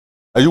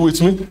 Are you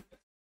with me?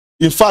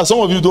 In fact, some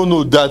of you don't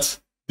know that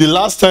the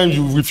last time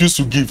you refused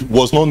to give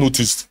was not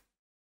noticed.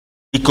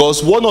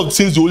 Because one of the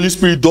things the Holy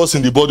Spirit does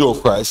in the body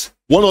of Christ,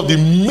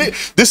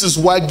 this is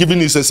why giving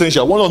is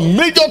essential. One of the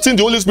major things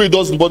the Holy Spirit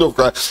does in the body of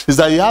Christ is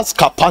that he has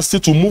capacity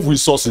to move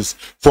resources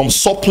from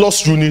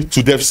surplus unit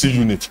to deficit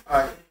unit.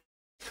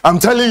 I'm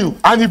telling you,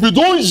 and if you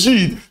don't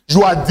yield,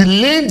 you are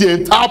delaying the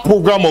entire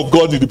program of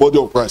God in the body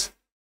of Christ.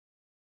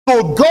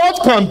 So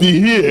God can be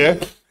here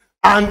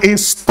and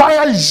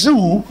inspire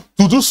you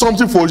to do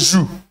something for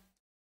you.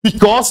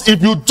 Because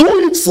if you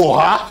do it for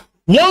her,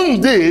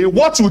 One day,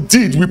 what you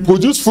did will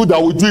produce fruit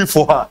that will do it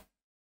for her.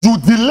 You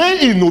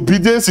delay in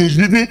obedience in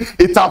reading,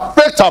 it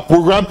affects our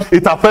program,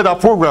 it affects our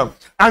program.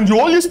 And the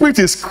Holy Spirit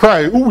is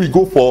crying, who will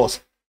go for us?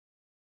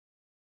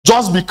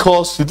 Just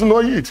because you do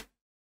not eat.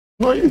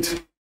 Do not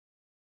eat.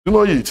 Do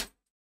not eat.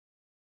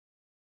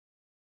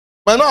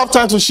 I don't have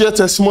time to share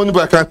testimony,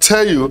 but I can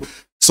tell you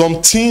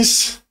some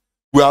things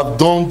we have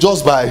done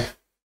just by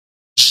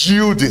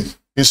yielding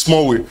in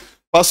small way.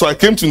 Pastor, I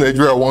came to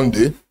Nigeria one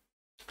day.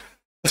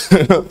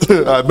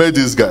 I met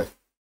this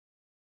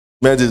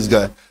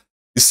guy.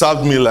 He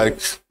served me like,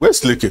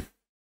 where's Leke?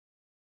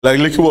 Like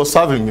Leke was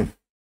serving me.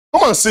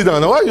 Come and sit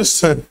down. Why are you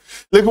saying?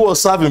 Leke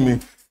was serving me.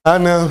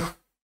 And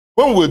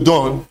when we're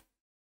done,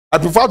 I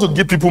prefer to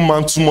give people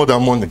mantle more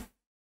than money.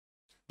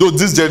 Though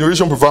this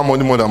generation prefer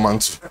money more than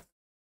mantle.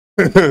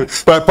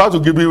 But I prefer to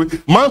give you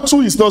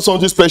mantle is not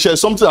something special.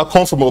 It's something that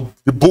comes from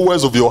the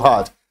bowels of your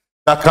heart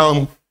that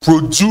can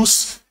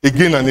produce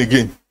again and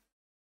again.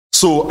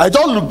 So I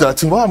just looked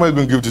at him. Why am I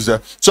going to give this guy?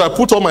 So I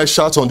put all my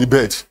shirts on the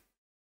bed.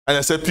 And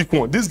I said, pick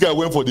one. This guy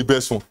went for the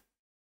best one.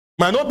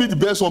 Might not be the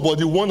best one, but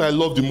the one I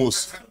love the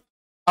most.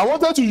 I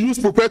wanted to use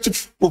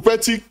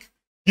prophetic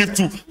gift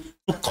to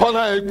corner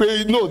and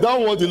pray. No, that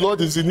one the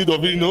Lord is in need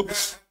of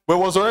it, but it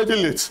was already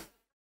late.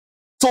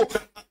 So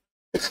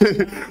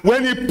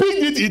when he picked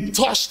it, it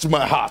touched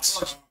my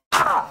heart.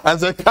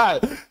 As a guy,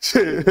 this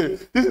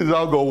is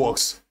how God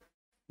works.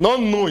 Not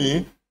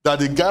knowing that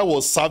the guy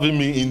was serving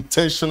me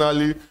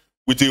intentionally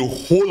with a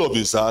whole of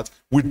his heart,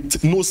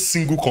 with no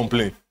single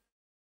complaint.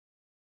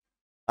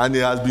 And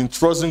he has been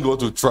trusting God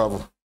to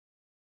travel.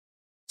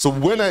 So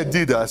when I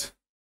did that,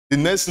 the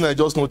next thing I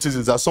just noticed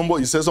is that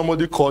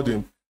somebody called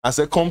him and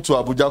said, come to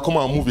Abuja, come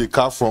and move a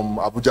car from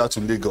Abuja to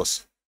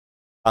Lagos.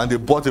 And they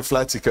bought a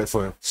flight ticket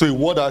for him. So he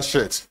wore that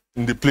shirt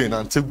in the plane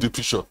and took the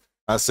picture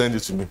and sent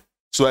it to me.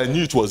 So I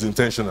knew it was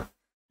intentional.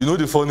 You know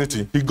the funny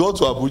thing? He got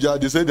to Abuja,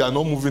 they said they are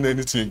not moving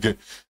anything again.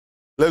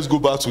 Let's go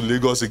back to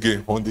Lagos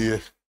again on the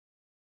air.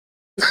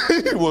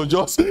 It was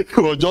just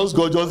God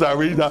just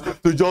arranged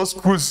that to just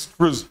cruise.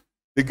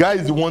 The guy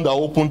is the one that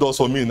opened doors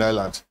for me in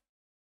Ireland.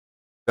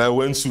 That I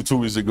went to 2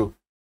 weeks ago.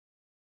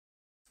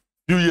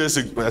 Some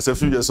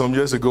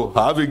years ago,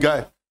 I have a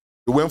guy.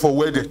 He went for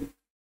wedding.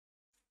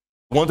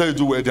 He wanted to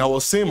do wedding. I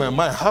was saying in my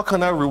mind, how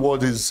can I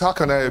reward this? How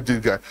can I help this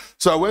guy?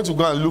 So I went to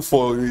go and look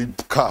for a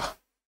car,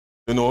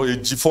 a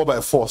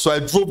G4x4. So I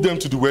drove them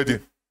to the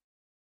wedding.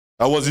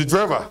 I was the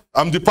driver.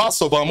 I'm the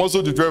pastor, but I'm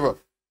also the driver.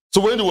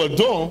 So when they were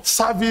done,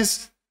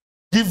 service,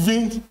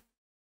 giving,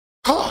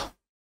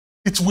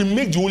 it will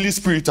make the Holy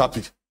Spirit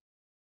happy.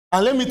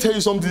 And let me tell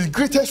you something, the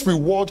greatest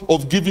reward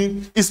of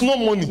giving is not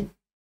money.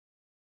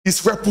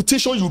 It's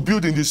reputation you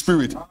build in the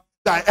Spirit.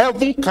 That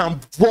heaven can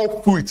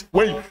walk through it.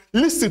 When you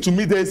listen to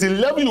me, there is a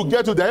level you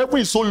get to that heaven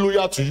is so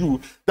loyal to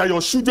you that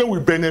your children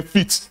will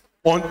benefit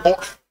of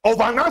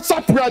an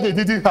answered prayer they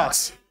didn't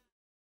ask.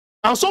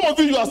 And some of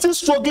you are still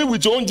struggling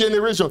with your own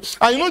generation.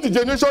 And you know the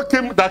generation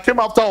that came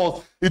after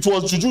us, it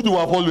was Juju they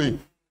were following.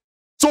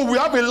 So we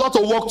have a lot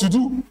of work to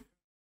do.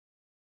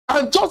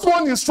 And just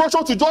one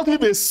instruction to just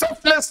live a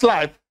selfless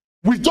life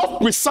will just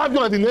preserve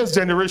you and the next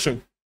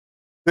generation.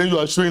 Then you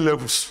are showing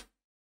levels.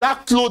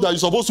 That clothes that you're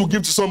supposed to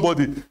give to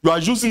somebody, you are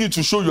using it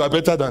to show you are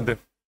better than them.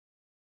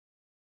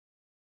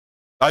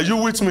 Are you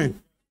with me?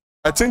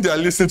 I think they are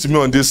listening to me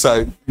on this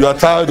side. You are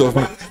tired of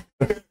me.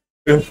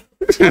 You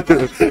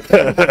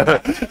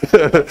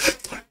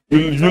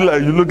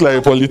look like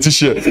a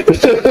politician.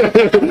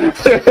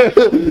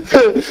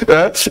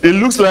 It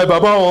looks like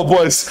Baba or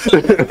boys.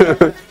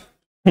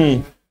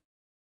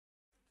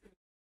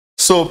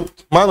 So,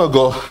 man of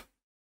God,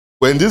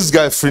 when this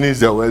guy finished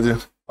their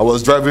wedding, I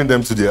was driving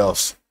them to the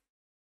house.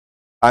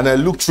 And I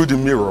looked through the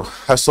mirror.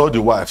 I saw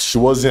the wife. She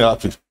wasn't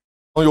happy.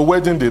 On your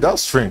wedding day,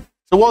 that's strange.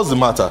 So what's the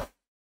matter?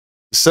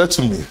 He said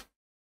to me,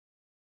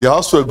 the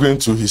house we're going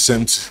to is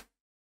empty.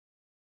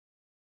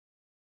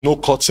 No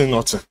curtain,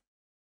 nothing.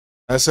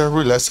 I said,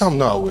 really? I said, I'm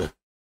not aware.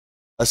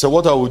 I said,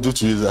 what I will do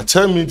to you is that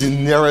tell me the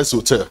nearest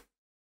hotel.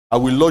 I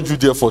will lodge you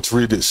there for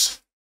 3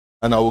 days.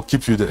 And I will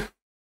keep you there.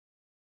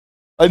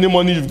 Any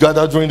money you've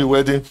gathered during the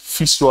wedding,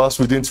 fix to us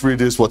within 3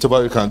 days,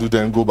 whatever you can do,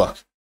 then go back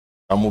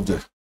and move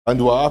there. And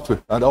they were happy.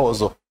 And that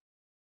was all.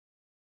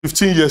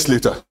 15 years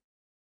later,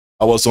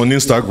 I was on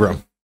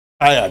Instagram.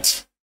 Tired.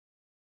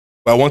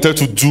 But I wanted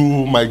to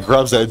do my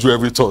grabs that I do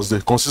every Thursday.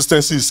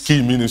 Consistency is key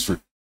in ministry.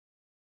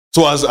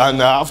 So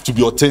and I have to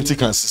be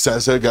authentic and sincere. I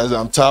said, guys,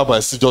 I'm tired, but I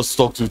still just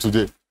talk to you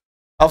today.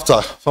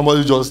 After,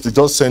 somebody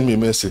just sent me a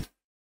message.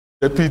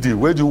 Hey, PD,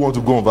 where do you want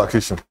to go on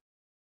vacation?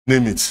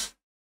 Name it.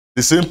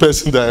 The same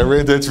person that I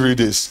rented 3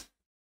 days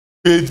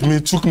paid me,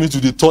 took me to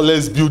the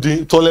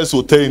tallest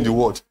hotel in the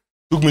world.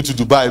 Took me to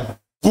Dubai,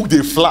 booked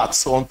a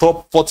flat on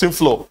top, 14th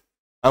floor.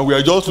 And we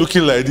are just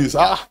looking like this.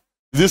 Is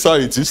this how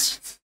it is?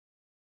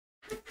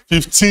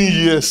 15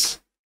 years.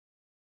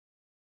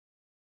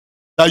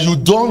 That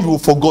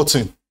you've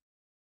forgotten.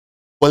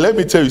 But let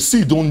me tell you,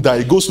 seed don't die.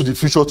 It goes to the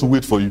future to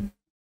wait for you.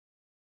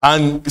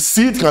 And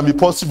seed can be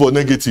positive or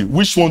negative.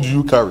 Which one do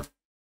you carry?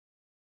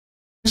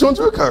 Which one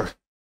do you carry?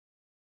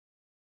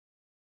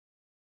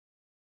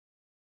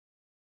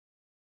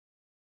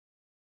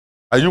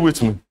 Are you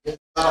with me?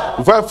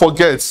 If I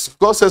forget,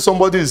 God says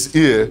somebody is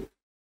here,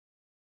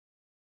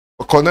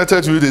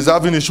 connected to you, is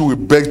having issue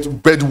with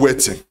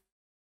bedwetting.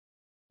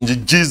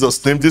 In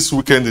Jesus' name, this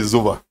weekend is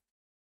over.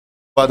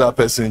 For that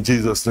person in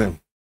Jesus' name.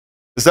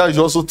 He said,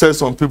 you also tell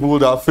some people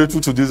that are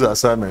faithful to this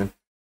assignment.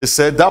 He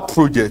said, that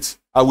project,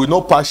 I will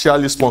not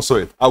partially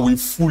sponsor it. I will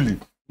fully,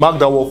 mark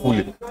that word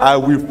fully, I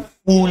will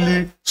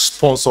fully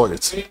sponsor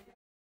it.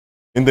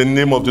 In the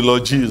name of the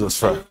Lord Jesus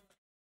Christ.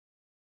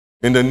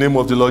 In the name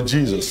of the Lord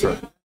Jesus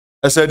Christ.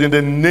 I said, in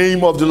the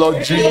name of the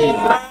Lord Jesus.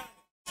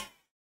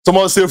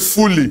 Someone say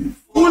fully.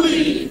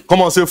 Fully.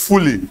 Come on, say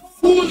fully.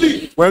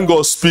 Fully. When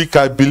God speaks,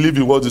 I believe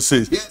in what He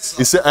says. Yes,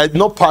 He said, I'm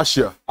not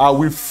partial. I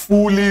will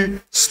fully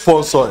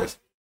sponsor it.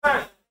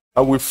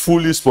 I will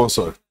fully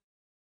sponsor it.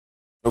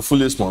 I will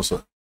fully sponsor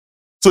it.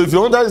 So if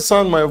you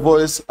understand my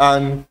voice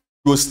and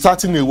you're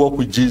starting a walk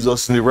with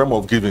Jesus in the realm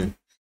of giving,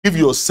 give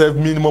yourself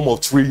minimum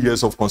of 3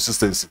 years of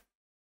consistency.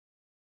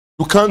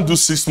 You can't do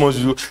 6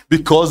 months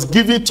because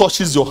giving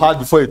touches your heart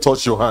before it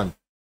touches your hand.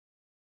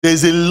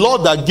 There's a lot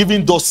that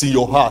giving does in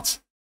your heart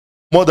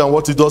more than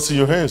what it does in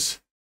your hands.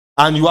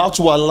 And you have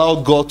to allow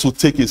God to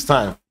take His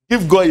time.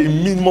 Give God a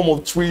minimum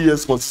of 3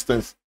 years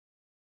consistency.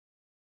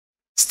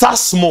 Start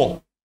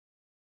small,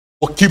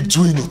 but keep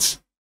doing it.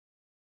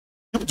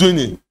 Keep doing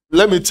it.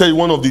 Let me tell you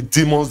one of the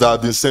demons that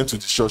have been sent to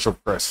the Church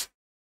of Christ.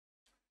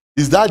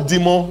 Is that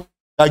demon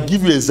that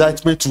gives you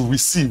excitement to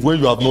receive when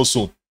you have no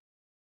sown.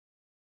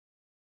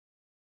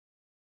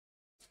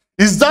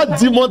 Is that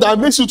demon that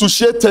makes you to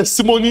share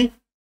testimony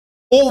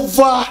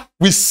over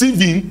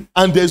receiving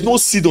and there's no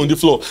seed on the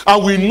floor.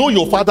 And we know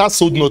your father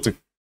sowed nothing.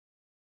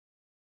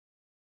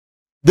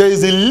 There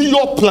is a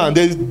lure plan.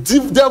 There is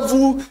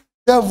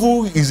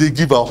devil is a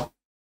giver.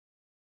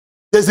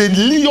 There's a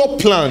lure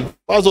plan,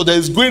 Pastor, that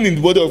is going in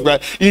the body of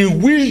Christ,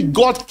 in which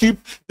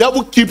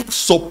devil keep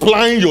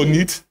supplying your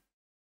need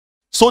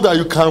so that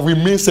you can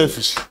remain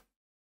selfish.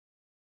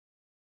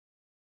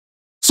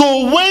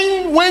 So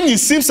when it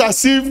seems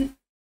as if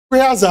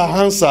prayers are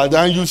answered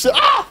and you say,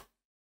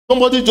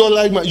 somebody don't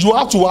like me, you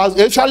have to ask,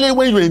 especially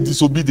when you're in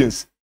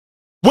disobedience.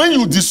 When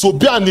you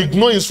disobey and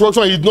ignore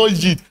instruction, and ignore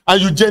it,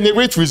 and you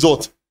generate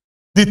result.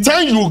 The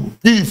time you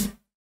give,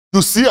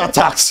 you see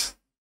attacks.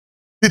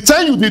 The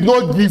time you did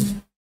not give,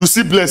 you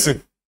see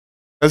blessing.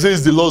 I say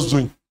it's the Lord's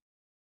doing.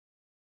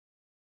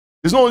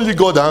 It's not only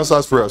God that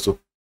answers prayer. So.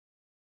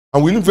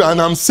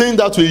 And I'm saying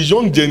that to a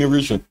young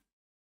generation.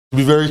 To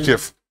be very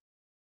careful.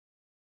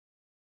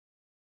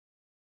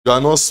 You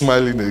are not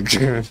smiling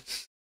again.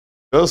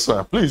 Just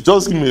smile. Please,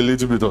 just give me a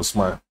little bit of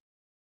smile.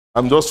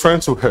 I'm just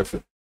trying to help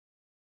you.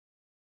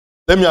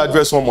 Let me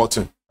address one more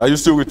thing. Are you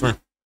still with me?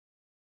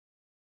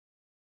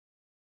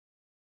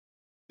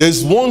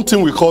 There's one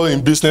thing we call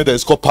in business that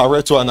is called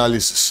Pareto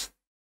analysis.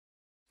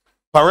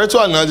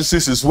 Pareto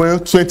analysis is when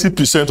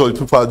 20% of the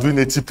people are doing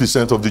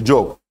 80% of the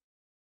job.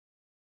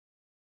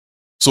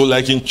 So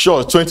like in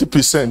church,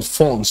 20%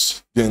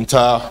 funds the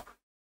entire.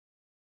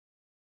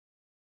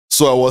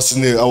 So I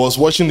was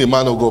watching the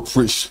man of God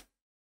preach.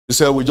 He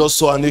said, we just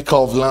saw an acre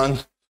of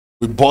land,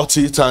 we bought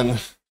it, and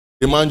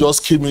the man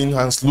just came in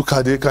and looked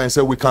at the acre and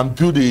said, we can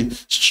build a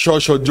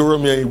church of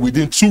Durham here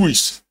within 2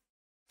 weeks.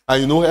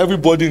 And you know,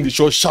 everybody in the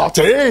church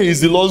shouted, hey,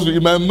 it's the Lord's will.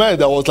 In my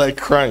mind, I was like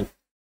crying.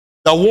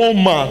 That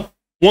one man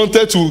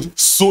wanted to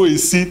sow a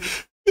seed,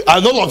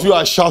 and all of you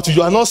are shouting,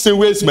 you are not saying,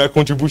 where is my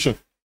contribution?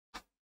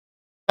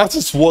 That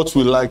is what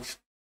we like in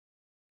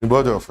the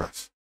body of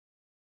Christ.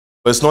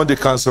 But it's not the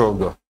cancer of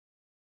God.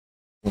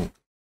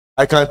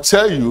 I can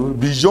tell you,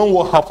 beyond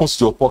what happens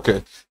to your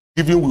pocket,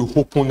 giving will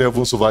open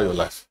heavens over your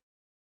life.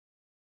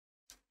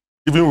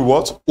 Giving will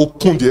what?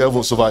 Open the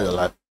heavens over your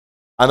life.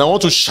 And I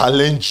want to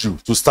challenge you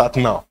to start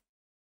now.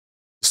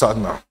 Start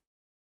now.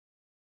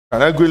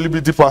 Can I go a little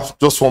bit deeper?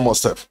 Just one more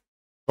step.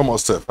 One more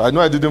step. I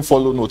know I didn't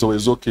follow note, but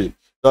it's okay.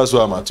 That's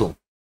why I'm at home.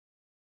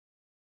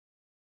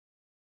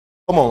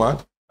 Come on,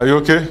 man. Are you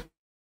okay?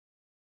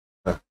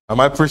 Yeah. Am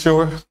I preaching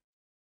well?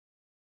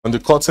 On the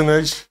cutting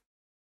edge?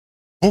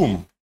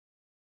 Boom.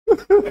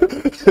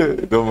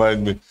 Don't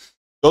mind me.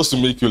 Just to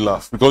make you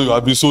laugh. Because you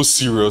have been so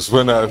serious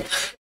when I'm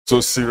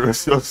so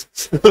serious.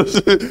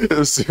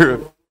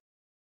 Serious.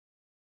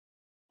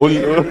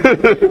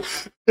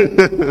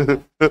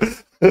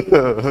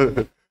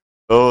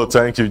 Oh,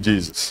 thank you,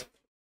 Jesus.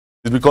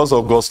 It's because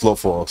of God's love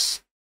for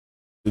us.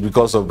 It's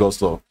because of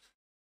God's love.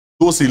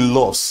 Those He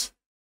loves,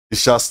 He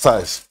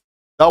chastises.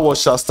 That word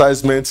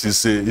chastisement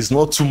is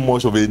not too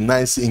much of a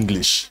nice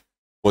English,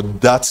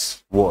 but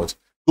that word.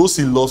 Those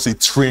He loves, He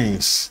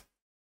trains.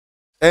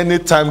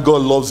 Anytime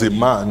God loves a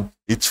man,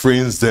 He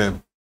trains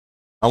them.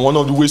 And one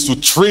of the ways to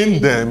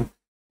train them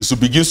is to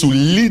begin to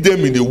lead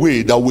them in a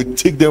way that will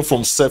take them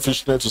from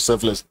selfishness to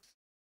selflessness.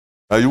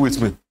 Are you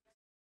with me?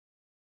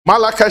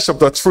 Malachi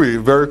chapter 3,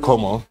 very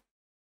common.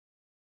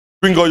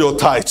 Bring all your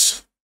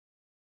tithes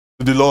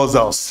to the Lord's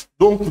house.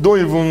 Don't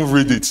even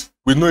read it.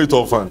 We know it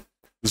often.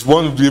 It's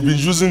one they've been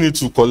using it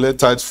to collect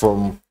tithes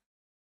for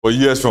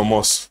years from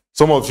us.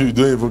 Some of you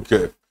don't even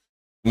care.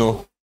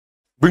 No.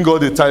 Bring all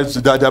the tithes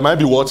that there might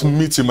be what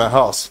meat in my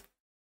house.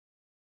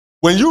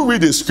 When you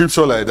read a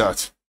scripture like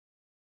that,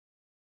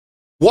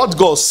 what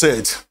God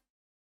said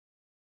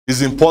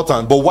is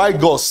important, but why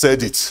God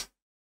said it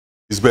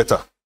is better.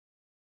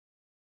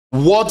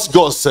 What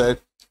God said,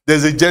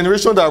 there's a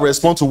generation that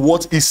responds to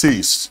what he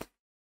says.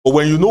 But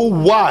when you know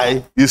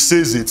why he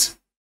says it,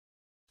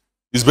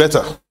 it's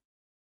better.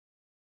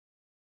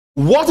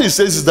 What he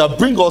says is that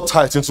bring all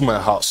tithe into my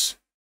house.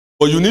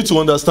 But you need to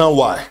understand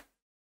why.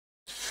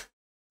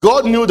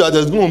 God knew that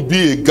there's going to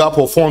be a gap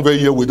of 400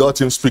 years without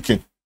him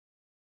speaking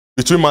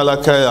between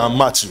Malachi and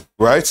Matthew,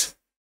 right?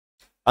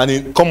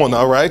 And come on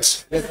now,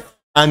 right? Yes.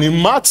 And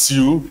in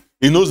Matthew,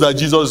 he knows that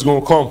Jesus is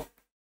going to come.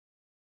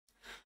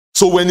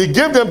 So when he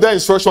gave them that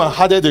instruction and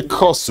added a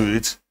cross to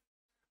it,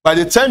 by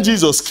the time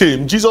Jesus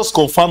came, Jesus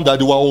confirmed that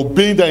they were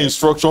obeying that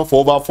instruction for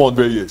over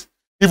 400 years,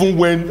 even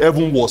when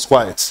heaven was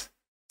quiet.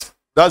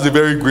 That's a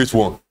very great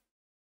one.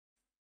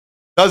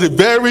 That's a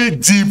very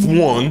deep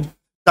one,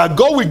 that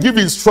God will give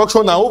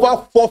instruction, and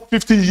over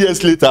 450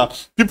 years later,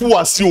 people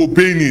are still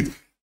obeying it.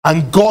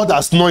 And God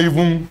has not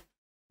even,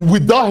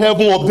 without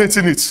heaven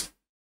updating it.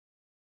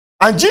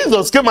 And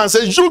Jesus came and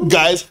said, you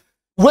guys,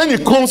 when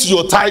it comes to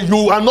your tithe,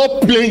 you are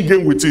not playing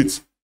game with it.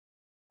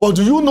 But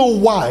do you know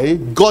why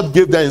God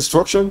gave that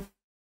instruction?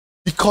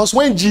 Because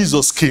when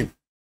Jesus came,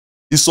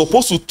 he's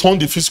supposed to turn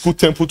the physical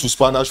temple to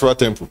supernatural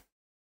temple.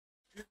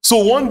 So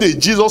one day,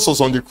 Jesus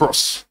was on the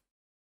cross,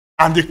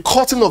 and the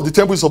curtain of the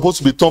temple is supposed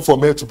to be torn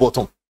from head to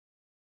bottom.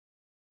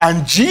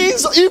 And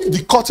Jesus, if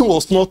the curtain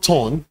was not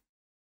torn,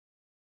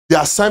 the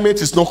assignment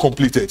is not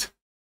completed.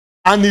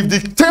 And if the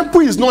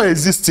temple is not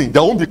existing,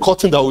 there won't be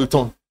curtain that will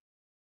turn.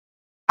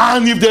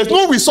 And if there's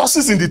no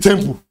resources in the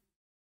temple,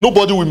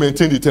 nobody will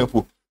maintain the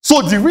temple.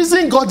 So the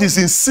reason God is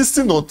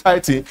insisting on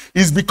tithing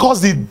is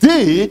because the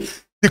day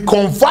the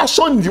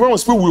conversion in the realm of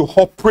spirit will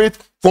operate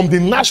from the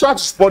natural to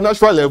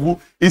supernatural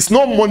level, it's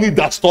not money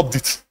that stopped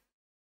it.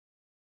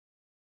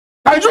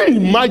 Can you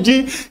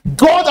imagine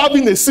God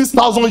having a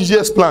 6,000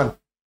 years plan?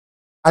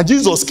 And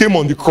Jesus came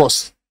on the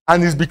cross.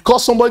 And it's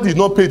because somebody did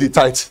not pay the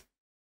tithe.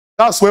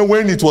 That's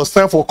when it was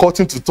time for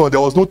cutting to turn,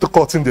 there was no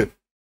cutting there.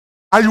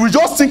 And you will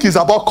just think it's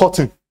about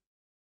cutting.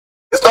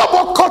 It's not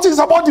about cutting, it's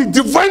about the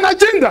divine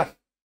agenda.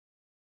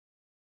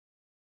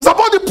 It's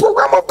about the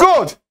program of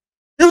God.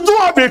 You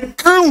don't have a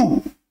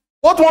clue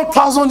what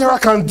 1,000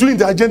 naira can do in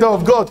the agenda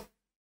of God.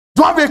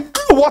 You don't have a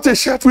clue what a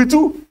shirt will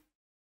do.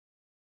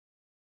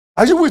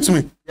 Are you with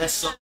me? Yes,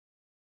 sir.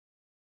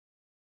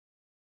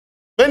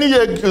 Many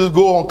years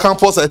ago on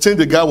campus, I think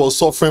the guy was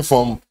suffering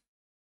from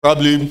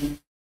probably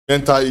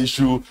mental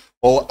issue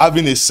or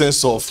having a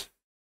sense of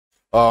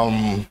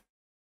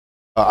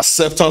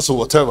acceptance or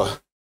whatever.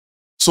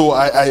 So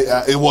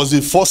it was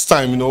the first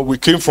time, we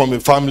came from a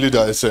family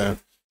that is,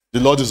 the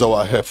Lord is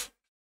our help,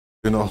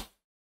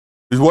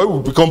 It's when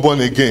we become born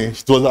again.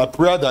 It was a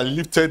prayer that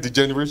lifted the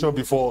generation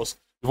before us,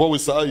 before we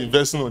started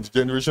investing on the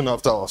generation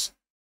after us.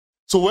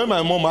 So when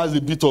my mom has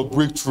a bit of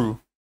breakthrough,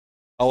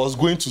 I was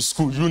going to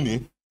school,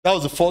 uni. That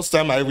was the first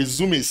time I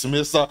resumed a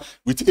semester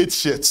with 8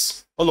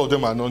 shirts. All of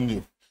them are not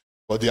new,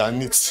 but they are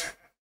neat.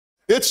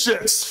 8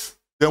 shirts,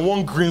 then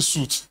 1 green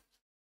suit.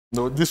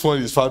 No, this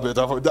one is far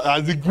better.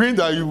 As the green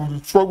that you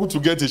struggle to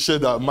get a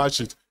shirt that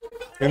match it,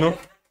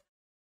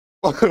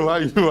 Why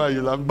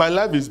you laugh? My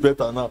life is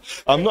better now.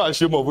 I'm not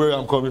ashamed of where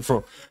I'm coming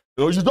from.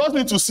 You just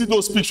need to see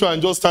those pictures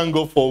and just thank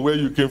God for where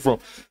you came from.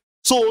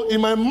 So in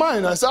my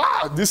mind, I said,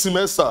 this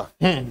semester,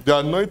 the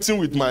anointing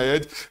with my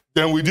head,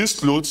 then with this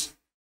clothes,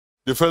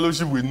 the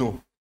fellowship we know.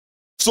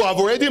 So I've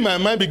already, my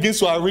mind begins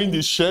to arrange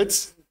the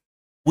shirts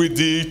with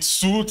the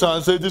suit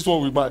and say, this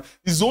one we buy.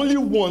 It's only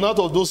one out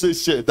of those 8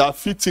 shirts that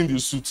fits in the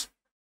suit.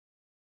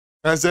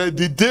 And I said,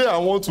 the day I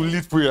want to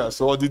lead prayers,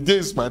 or the day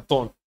is my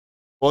turn,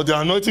 or the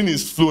anointing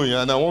is flowing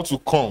and I want to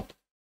come,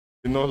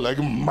 like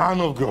a man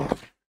of God.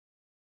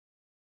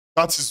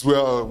 That is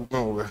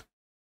where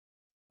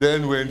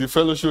then when the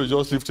fellowship was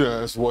just lifting and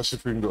I was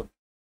worshiping God,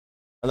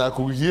 and I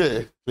could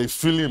hear a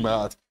feeling in my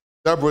heart,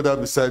 that brother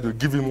beside me,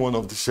 give him one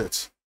of the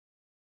shirts.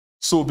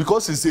 So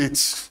because it's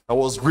 8, I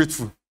was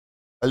grateful.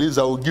 At least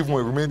I would give my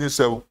remaining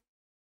 7.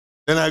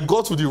 Then I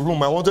got to the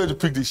room, I wanted to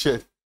pick the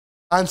shirt.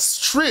 And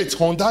straight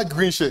on that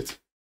green shirt,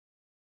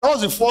 that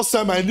was the first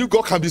time I knew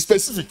God can be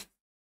specific.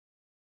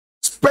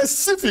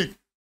 Specific.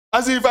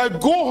 As if I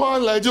go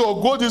on like this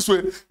or go this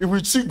way, it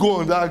will still go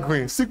on that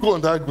green, still go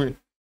on that green.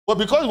 But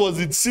because it was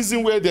the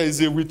season where there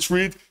is a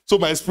retreat, so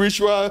my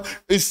spiritual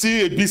is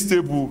still a bit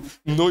stable.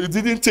 It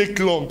didn't take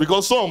long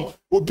because some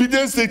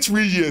obedience takes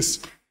 3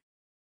 years.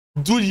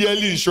 Do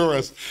yearly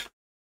insurance.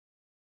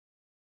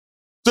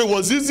 So it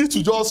was easy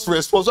to just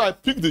respond. So I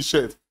picked the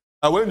shirt.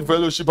 I went to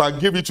fellowship and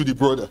gave it to the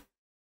brother.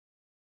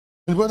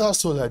 And the brother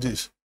saw like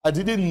this. I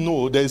didn't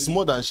know there is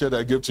more than shirt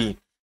I gave to him.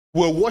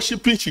 We were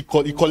worshiping, he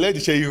collected the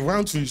shirt, he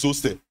ran to his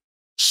hostel,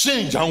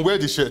 changed and wear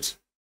the shirt.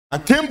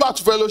 And came back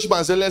to fellowship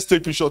and said, let's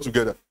take picture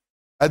together.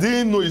 I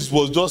didn't know it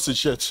was just a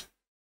shirt.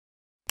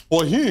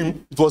 For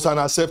him, it was an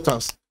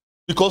acceptance.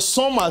 Because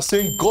some are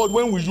saying, God,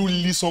 when will you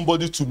lead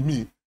somebody to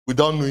me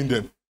without knowing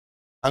them?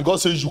 And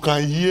God says, you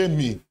can hear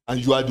me, and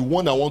you are the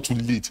one I want to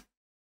lead,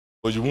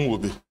 but you won't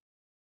obey.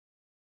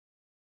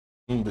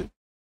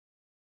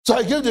 So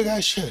I gave the guy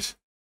shirt.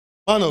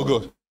 Man of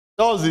God,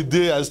 that was the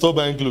day I stopped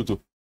buying clothes.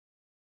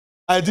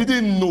 I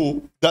didn't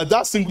know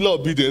that singular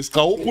obedience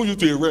can open you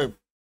to a realm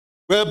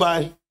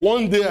whereby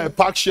one day I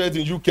packed shirt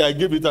in UK, I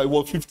gave it, I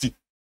was 50.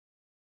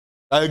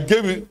 I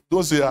gave it,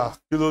 don't say, we are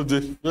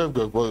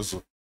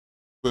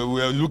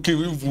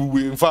looking,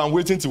 in fact, I'm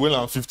waiting till when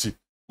I'm 50.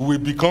 We will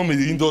become in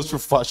the industry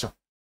fashion.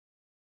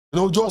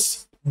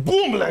 Just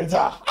boom like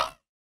that.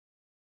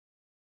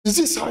 Is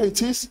this how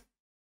it is?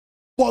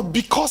 But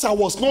because I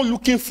was not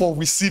looking for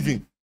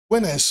receiving,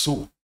 when I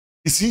saw,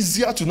 it's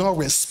easier to now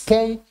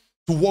respond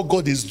to what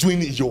God is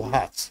doing in your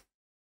heart.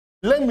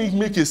 Let me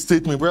make a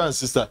statement, brother and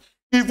sister.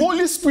 If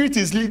Holy Spirit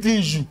is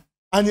leading you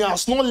and He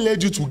has not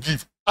led you to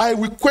give, I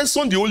will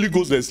question the Holy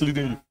Ghost that is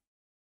leading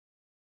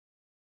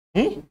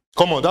you.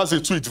 Come on, that's a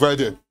tweet right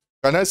there.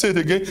 Can I say it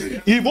again?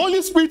 If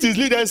Holy Spirit is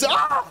leading, I say,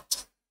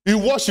 He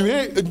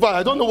worship. But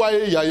I don't know why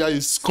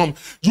is come.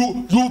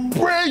 You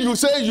pray, you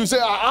say, 6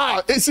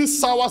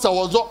 hours I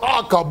was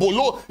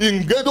kabolo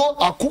ingedo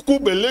akuku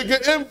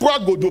belege empra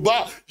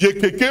godoba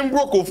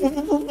yekekembro kofu.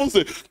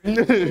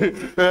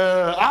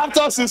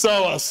 After 6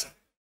 hours,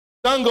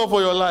 thank God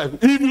for your life.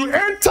 If you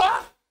enter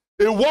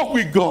a walk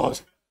with God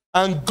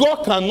and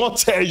God cannot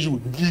tell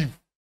you,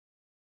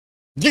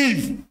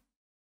 give.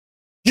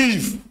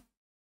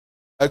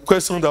 I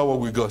question that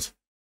walk with God.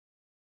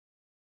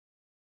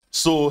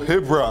 So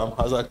Abraham,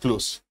 as I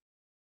close,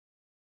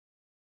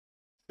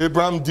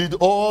 Abraham did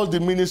all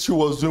the ministry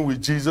he was doing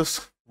with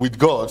Jesus, with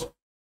God.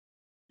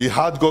 He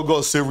had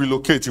God say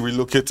relocate, he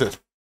relocated.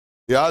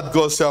 He had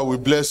God say, I will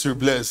bless you,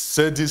 bless.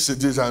 Said this,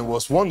 and it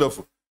was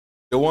wonderful.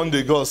 The one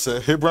day God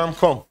said, Abraham,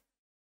 come.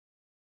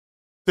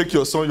 Take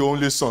your son, your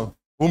only son,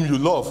 whom you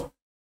love,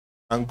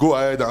 and go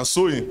ahead and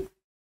sow him,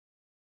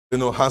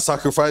 and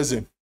sacrifice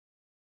him.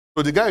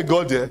 So the guy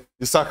got there,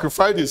 he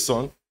sacrificed his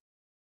son,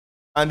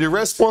 and the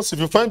response, if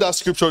you find that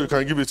scripture, you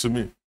can give it to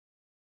me.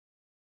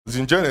 It's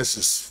in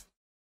Genesis.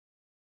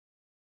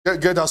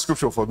 Get that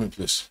scripture for me,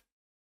 please.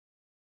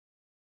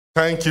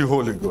 Thank you,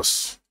 Holy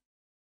Ghost.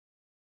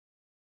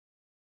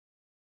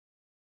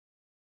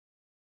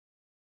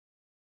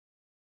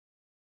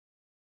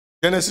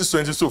 Genesis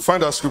 22,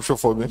 find that scripture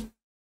for me.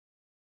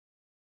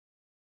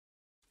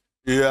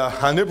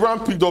 Yeah, and Abraham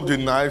picked up the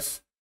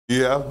knife.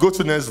 Yeah, go to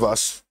the next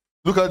verse.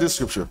 Look at this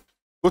scripture.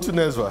 Go to the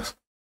next verse.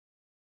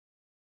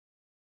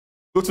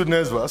 Go to the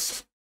next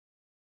verse.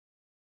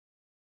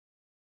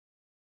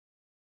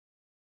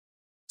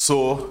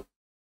 So,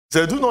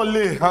 they do not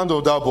lay a hand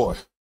on that boy.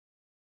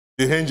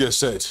 The angel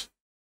said,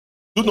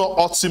 do not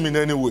hurt him in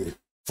any way,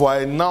 for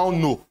I now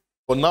know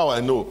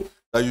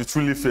that you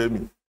truly fear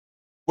me.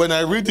 When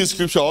I read this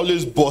scripture, I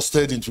always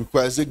busted into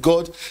cry. I say,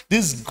 God,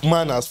 this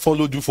man has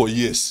followed you for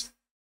years.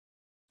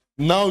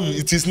 Now,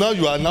 it is now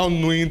you are now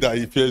knowing that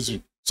he fears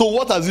you. So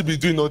what has he been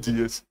doing all the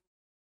years?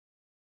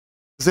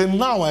 He said,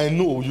 now I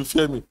know you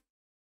fear me.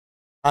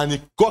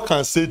 And God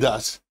can say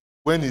that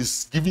when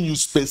He's giving you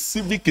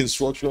specific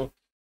instruction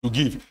to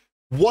give.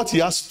 What He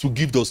has to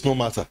give does not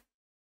matter.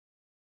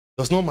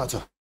 Does not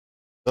matter.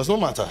 Does not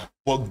matter.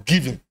 But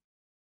giving.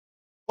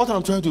 What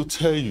I'm trying to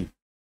tell you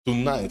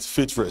tonight,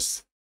 Faith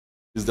Rest,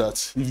 is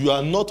that if you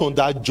are not on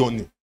that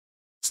journey,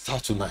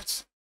 start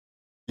tonight.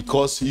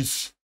 Because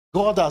if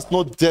God has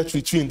not dealt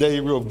with you in that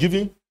area of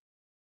giving,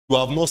 you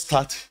have not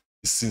started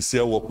a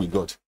sincere work with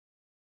God.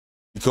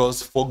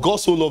 Because for God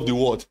so loved the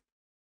world,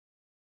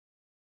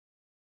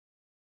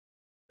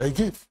 I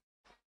give.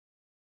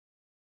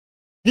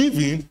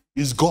 Giving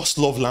is God's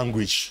love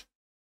language.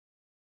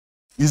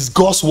 Is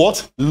God's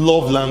what?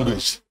 Love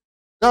language.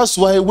 That's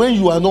why when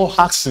you are not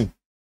asking,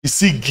 He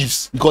still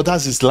gives, because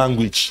that's His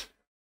language.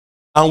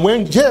 And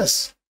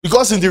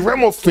because in the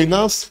realm of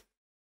finance,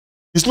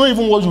 it's not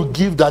even what you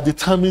give that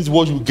determines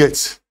what you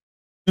get.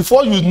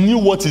 Before you knew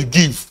what to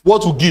give,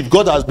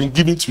 God has been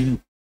giving to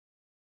you.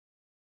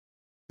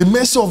 The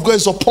mercy of God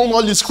is upon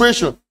all His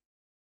creation.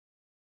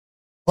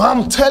 But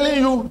I'm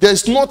telling you,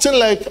 there's nothing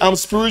like I'm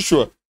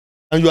spiritual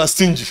and you are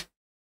stingy.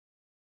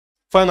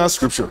 Final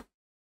scripture.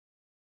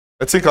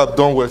 I think I've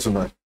done well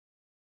tonight.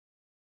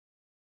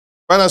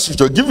 Final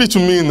scripture. Give it to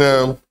me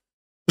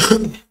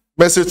in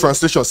Message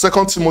translation.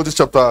 2 Timothy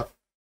chapter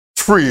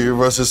 3,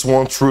 verses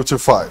 1 through to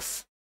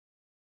 5.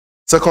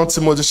 2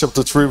 Timothy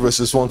chapter 3,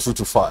 verses 1 through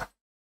to 5.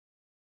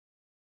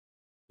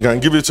 You can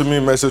give it to me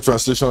in Message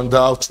translation.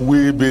 That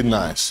will be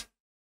nice.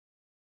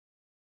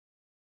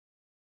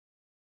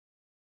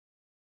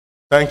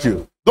 Thank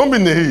you. Don't be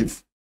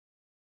naive.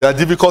 There are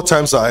difficult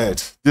times ahead.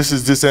 This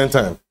is this end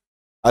time.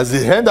 As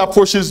the end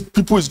approaches,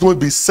 people is going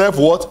to be serve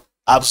what?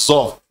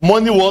 Absorb.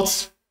 Money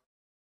what?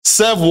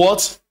 Serve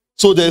what?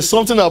 So there's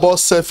something about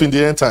self in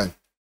the end time.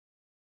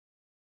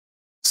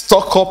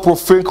 Stock up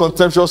profane,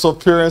 contemptuous of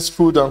parents,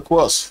 food, and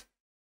cross.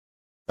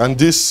 And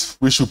this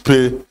we should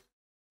pay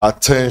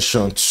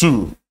attention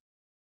to.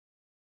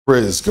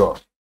 Praise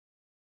God.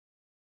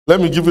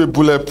 Let me give you a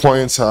bullet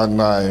point and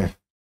I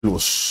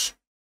close.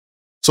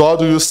 So how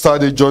do you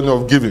start a journey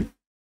of giving?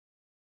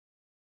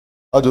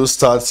 How do you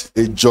start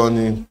a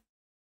journey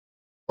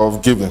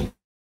of giving?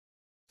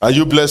 Are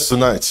you blessed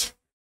tonight?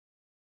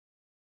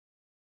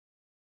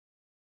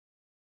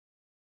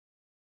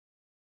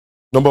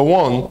 Number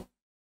one,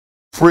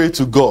 pray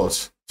to God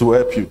to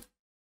help you.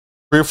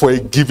 Pray for a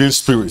giving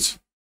spirit.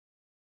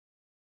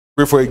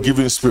 Pray for a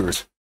giving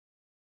spirit.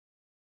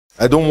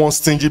 I don't want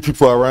stingy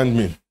people around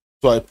me.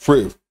 So I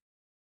pray.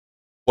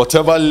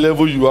 Whatever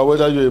level you are,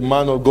 whether you're a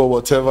man or God,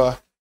 whatever,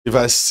 if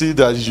I see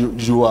that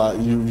you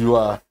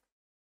are,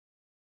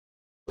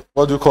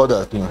 what do you call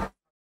that now?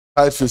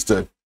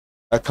 High-fisted.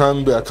 I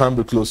can't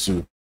be close to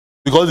you.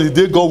 Because the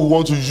day God will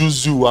want to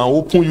use you and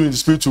open you in the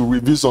spirit to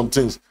reveal some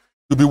things,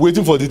 you'll be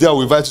waiting for the day I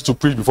will invite you to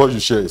preach before you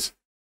share it.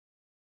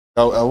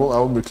 I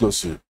won't be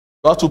close to you.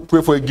 You have to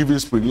pray for a giving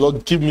spirit.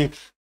 Lord,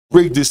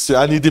 break this.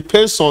 And it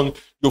depends on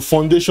your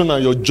foundation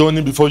and your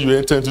journey before you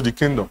enter into the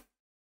kingdom.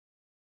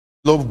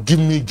 Lord, give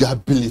me the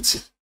ability.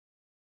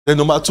 The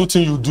number two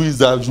thing you do is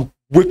that you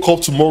wake up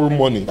tomorrow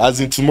morning,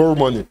 as in tomorrow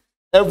morning,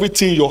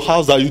 everything in your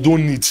house that you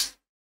don't need,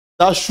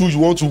 that shoe you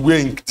want to wear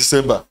in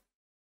December,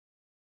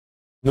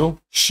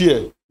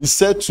 share.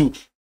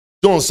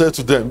 John said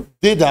to them,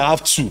 they that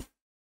have two,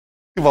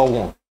 give her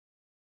one.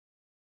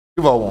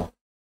 Give her one.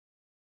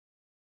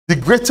 The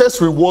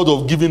greatest reward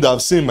of giving that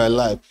I've seen in my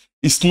life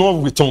is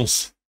not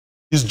returns,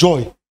 it's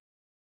joy.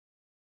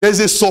 There's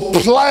a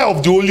supply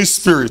of the Holy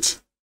Spirit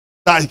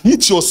that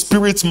hits your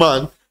spirit,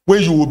 man,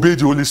 when you obey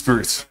the Holy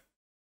Spirit.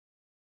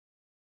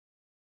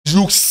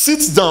 You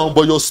sit down,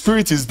 but your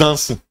spirit is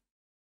dancing.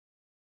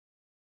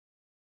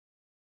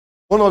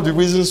 One of the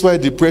reasons why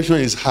depression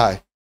is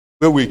high,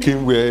 where we're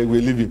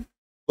living,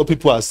 but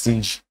people are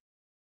stingy.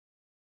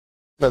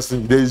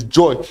 There is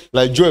joy,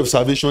 like joy of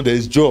salvation, there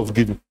is joy of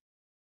giving.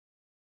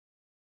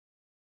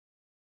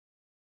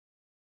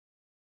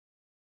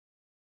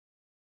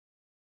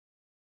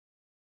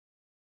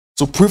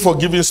 So pray for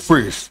giving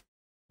spirit.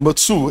 Number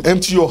two,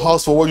 empty your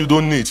house for what you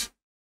don't need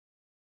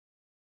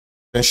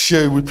and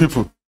share it with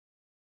people.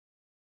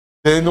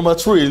 Then number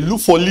three,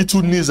 look for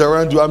little needs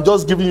around you. I'm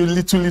just giving you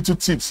little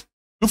tips.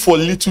 Look for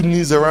little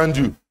needs around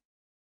you.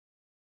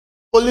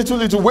 For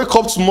little. Wake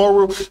up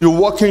tomorrow, you're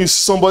walking, you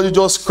see somebody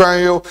just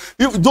crying.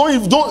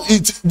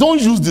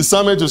 Don't use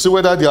discernment to say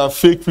whether they are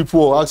fake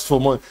people or ask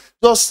for money.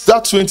 Just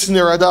that 20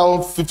 naira,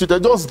 that 50,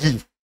 just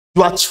give.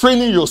 You are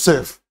training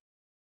yourself.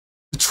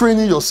 You're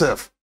training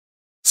yourself.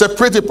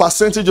 Separate a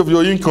percentage of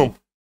your income.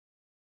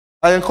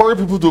 I encourage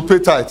people to pay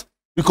tithe,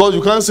 because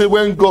you can't say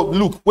when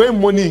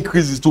money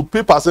increases, to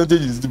pay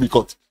percentage is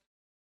difficult.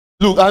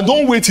 Look, and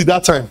don't wait till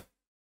that time.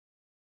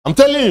 I'm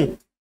telling you,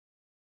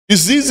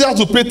 it's easier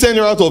to pay 10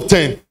 out of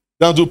 10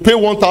 than to pay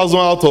 1,000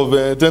 out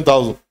of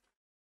 10,000.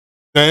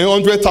 And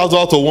 100,000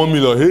 out of 1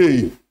 million.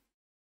 Hey.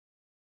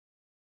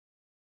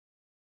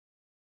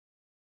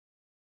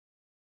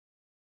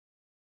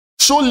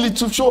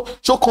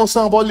 Show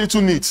concern about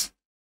little needs.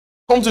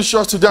 Come to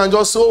church today and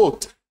just say,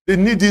 they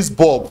need this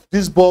bulb.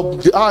 This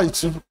bulb, you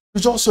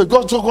just say,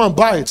 God, just go and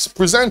buy it.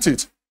 Present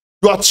it.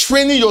 You are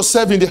training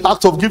yourself in the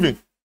act of giving.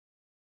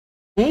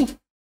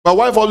 My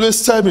wife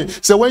always tells me,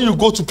 say, when you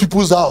go to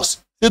people's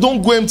house, they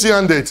don't go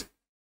empty-handed.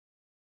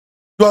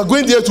 You are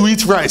going there to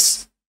eat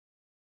rice.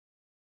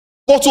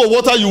 Bottle of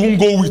water you won't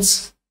go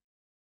with.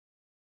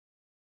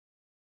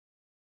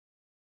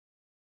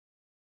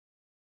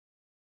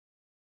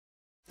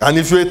 And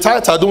if you're a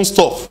tither, don't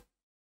stop.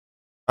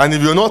 And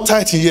if you're not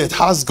tithing yet,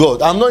 ask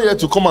God. I'm not here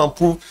to come and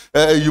prove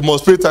you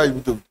must pay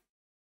tithe. The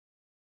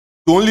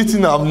only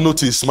thing I've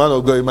noticed, man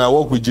of God, in my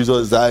work with Jesus,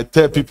 is that I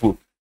tell people,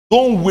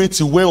 don't wait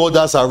till when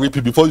others are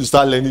reaping before you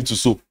start learning to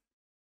sow.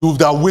 You've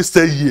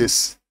wasted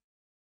years.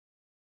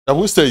 You've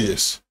wasted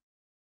years.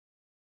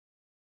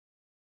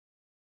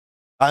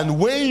 And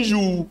when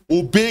you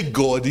obey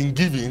God in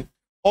giving,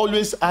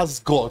 always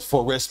ask God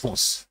for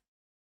response.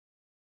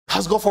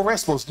 Ask God for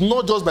response,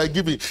 not just by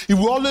giving. He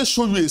will always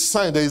show you a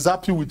sign that he's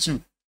happy with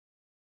you.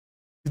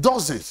 He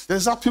does it.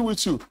 He's happy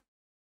with you.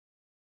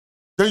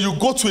 Then you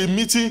go to a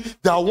meeting,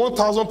 there are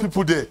 1,000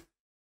 people there.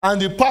 And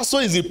the pastor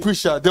is a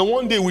preacher. Then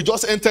one day we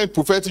just enter in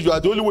prophetic. You are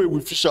the only way we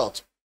fish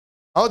out.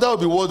 How that would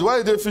be what? Why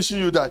are they fishing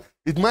you that?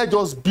 It might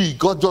just be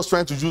God just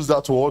trying to use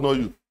that to honor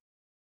you.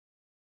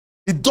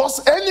 It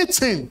does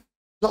anything.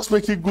 Just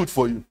make it good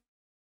for you.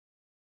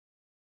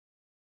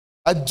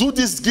 I do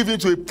this giving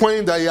to a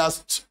point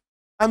that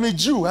I'm a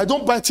Jew. I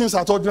don't buy things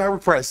at ordinary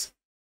price.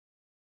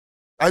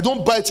 I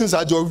don't buy things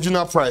at the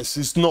original price.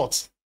 It's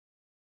not.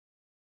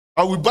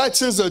 I will buy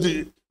things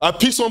I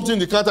pick something in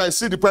the counter, I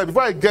see the price.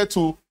 Before I get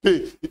to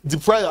pay the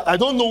price, I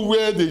don't know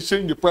where they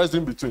change the price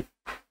in between.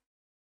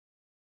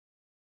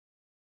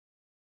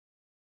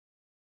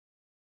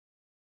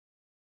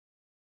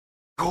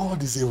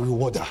 God is a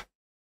rewarder.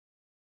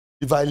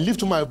 If I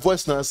lift my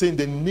voice now and say, in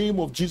the name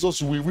of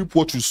Jesus, you will reap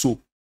what you sow.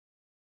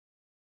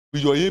 Will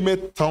your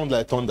amen sound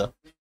like thunder?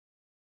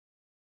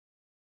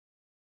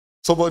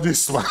 Somebody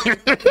smile.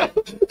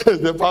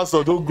 The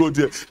pastor, don't go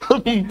there.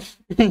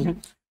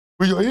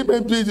 Will your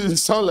amen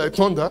please sound like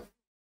thunder?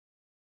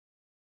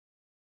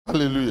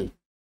 Hallelujah.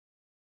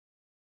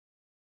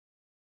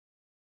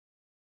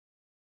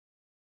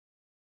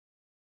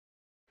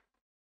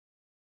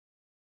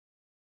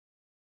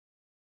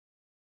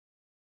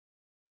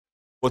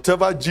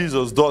 Whatever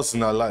Jesus does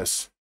in our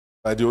lives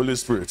by the Holy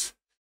Spirit,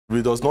 If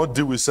he does not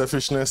deal with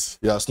selfishness,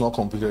 he has not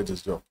completed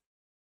his job.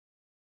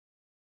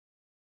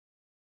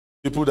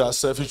 People that are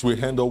selfish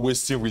will end up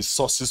wasting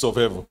resources of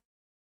heaven.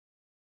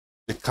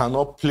 They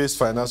cannot place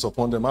finance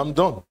upon them. I'm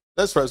done.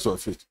 Let's rise to our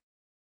feet.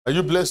 Are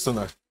you blessed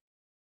tonight?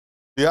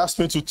 He asked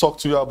me to talk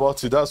to you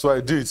about it. That's why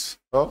I did.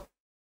 Huh?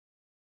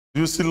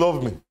 Do you still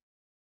love me?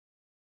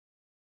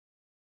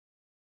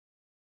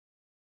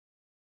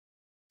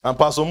 And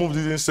Pastor Move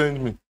didn't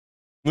send me.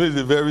 No, he's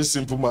a very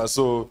simple man,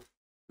 so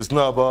it's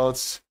not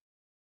about,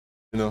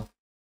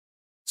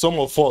 some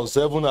of us,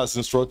 heaven has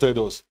instructed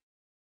us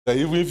that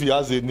even if he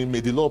has a need, may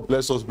the Lord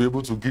bless us be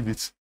able to give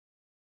it.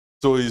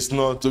 So it's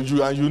not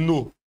you, and you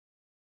know.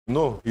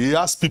 No, he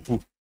has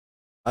people.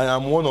 I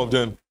am one of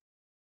them.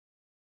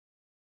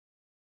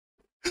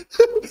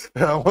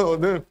 I am one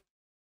of them.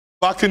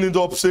 Backing it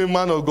up, saying,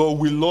 man of God,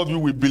 we love you,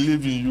 we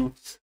believe in you,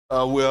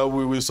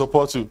 we will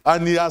support you.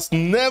 And he has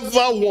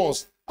never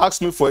once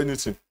asked me for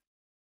anything.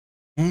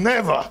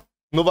 Never.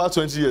 In over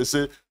 20 years,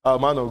 say,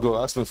 man of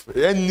God, ask me for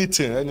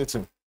anything.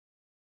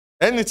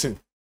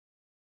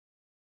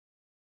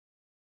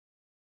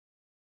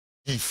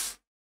 Give.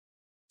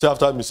 Say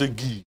after me, say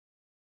give.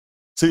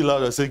 Say it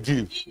louder, say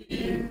give.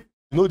 You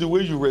know the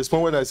way you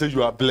respond when I say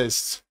you are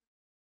blessed.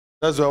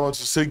 That's why I want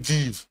to say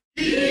give.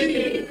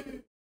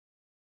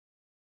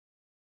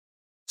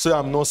 Say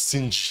I'm not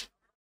stingy.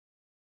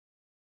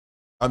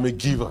 I'm a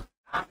giver.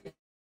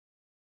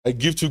 I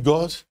give to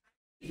God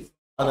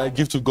and I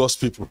give to God's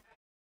people.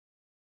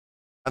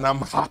 And I'm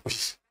happy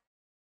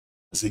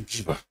as a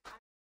giver.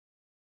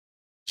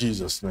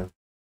 Jesus' name.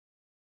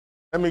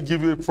 Let me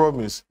give you a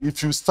promise.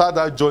 If you start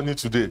that journey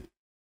today,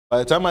 by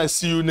the time I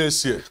see you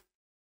next year,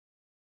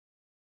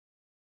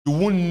 you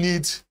won't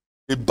need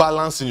a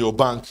balance in your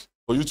bank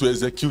for you to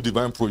execute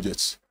divine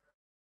projects.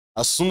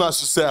 As soon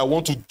as you say, I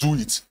want to do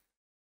it,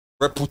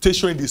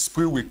 reputation in the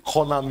spirit will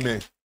corner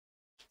men.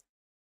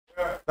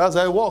 That's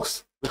how it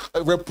works.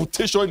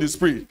 Reputation in the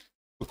spirit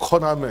will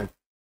corner men.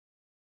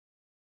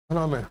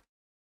 And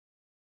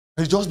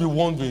you just be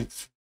wondering,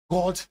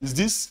 God, is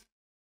this?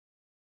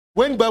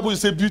 When the Bible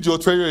says build your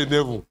treasure in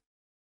heaven,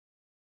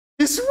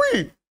 it's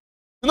free.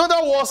 In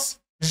other words,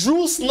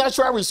 use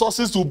natural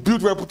resources to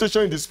build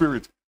reputation in the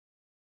spirit.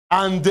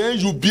 And then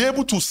you'll be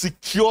able to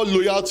secure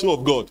loyalty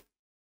of God.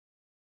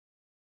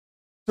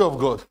 Of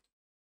God.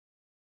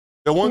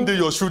 Then one day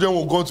your children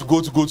will go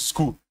to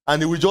school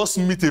and they will just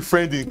meet a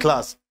friend in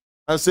class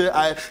and say,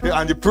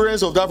 and the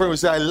parents of that friend will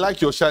say, I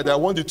like your child. I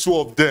want the two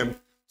of them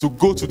to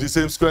go to the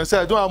same school. And say,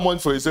 I don't have money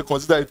for it. Say,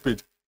 consider it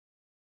paid.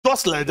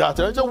 Just like that.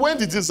 And I say, when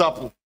did this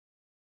happen?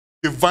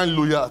 Divine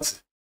loyalty.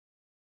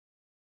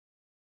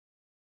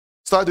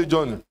 Start the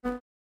journey. If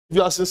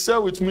you are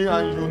sincere with me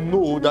and you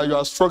know that you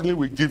are struggling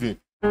with giving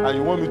and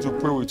you want me to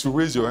pray with you,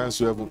 raise your hands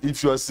to heaven.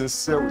 If you are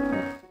sincere with me,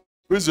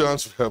 raise your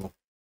hands to heaven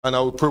and I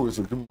will pray with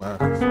you. Give me my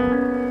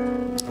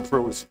hands. I'll pray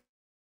with you.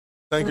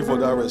 Thank you for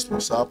that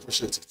response. I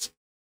appreciate it.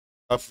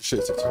 I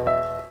appreciate it.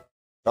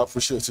 I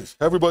appreciate it.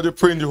 Everybody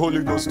pray in the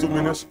Holy Ghost 2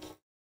 minutes.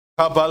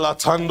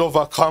 Kabalatando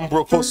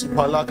vakambrokosu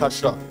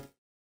palakasha.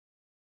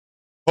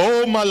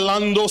 Oh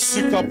malando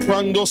sika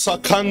prando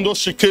sakando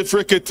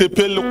shikefreke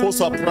tepelo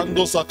kosa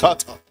prando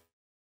sakata.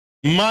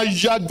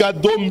 Maya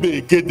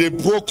gadombe gede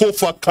broko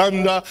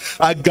fakanda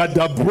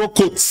agada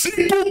broko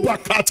tsibu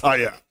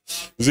bakataya.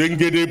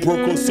 Zengede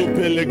broko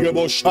sopele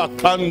gebo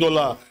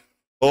shakandola.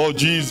 Oh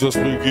Jesus,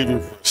 we give you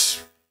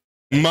praise.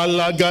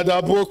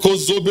 Malagada broko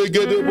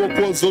zobegede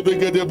broko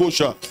zobegede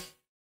bosha.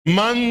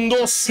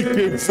 Mando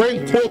sike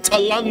vrenko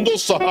talando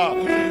saha.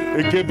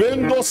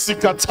 Egebendo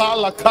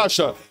sikatala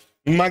kasha.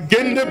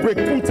 Magende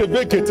brekute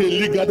vekete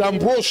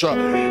ligadambrosha.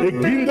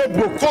 Eginde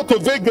brokoto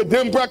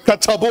vegedembra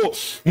katabo.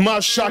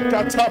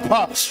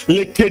 Mashakatapa.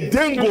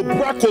 Lekedengo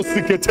brako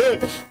sikete.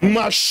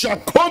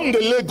 Mashakonde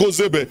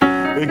legozebe.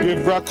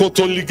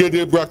 Egebrakoto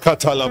ligedebra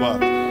katalaba.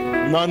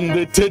 We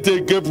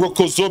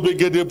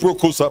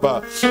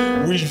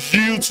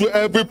yield to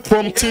every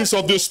promptings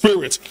of the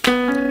Spirit.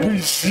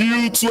 We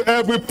yield to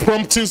every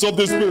promptings of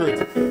the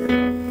Spirit.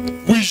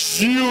 We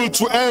yield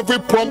to every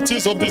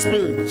promptings of the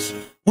Spirit.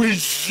 We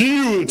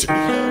yield.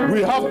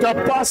 We have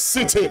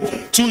capacity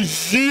to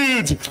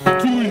yield,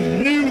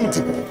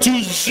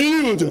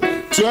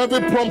 to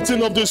every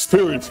prompting of the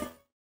Spirit.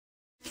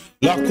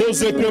 La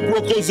cose que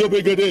brocozo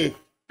begede.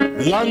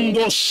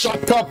 Lando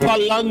shaka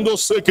palando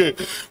seke.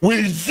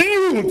 We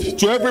yield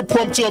to every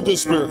prompting of the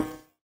Spirit.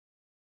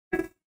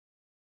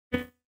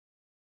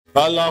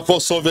 Allah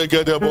koso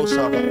vegede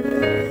bosaba.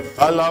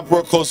 Allah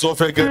brokoso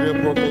vegede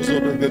brokoso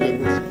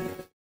vegede.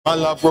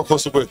 Allah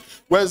brokoso.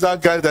 Where's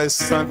that guy that is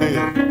standing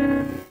here?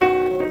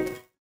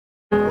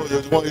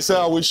 Oh, he said,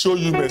 I will show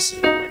you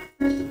mercy.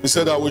 He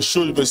said, I will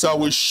show you mercy. I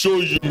will show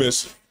you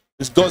mercy.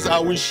 It's because I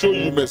will show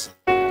you mercy.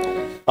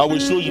 I will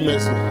show you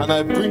mercy. And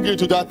I bring you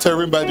to that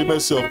terrain by the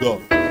mercy of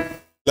God.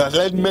 That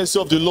let mercy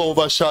of the Lord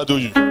overshadow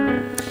you.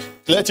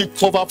 Let it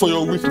cover for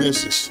your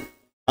weaknesses.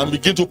 And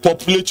begin to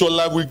populate your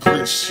life with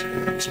grace.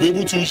 To be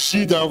able to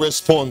yield and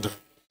respond.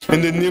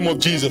 In the name of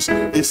Jesus.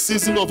 A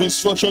season of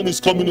instruction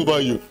is coming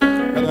over you.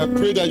 And I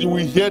pray that you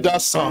will hear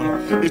that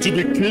sound. It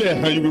will be clear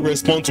and you will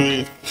respond to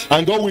it.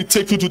 And God will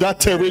take you to that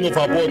terrain of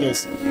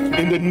abundance.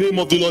 In the name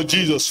of the Lord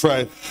Jesus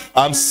Christ.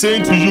 I'm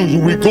saying to you, you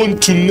will go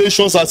to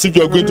nations as if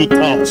you are going to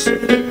towns.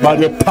 By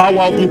the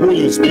power of the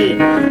Holy Spirit.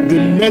 The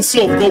mercy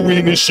of God will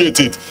initiate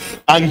it.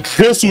 And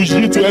grace will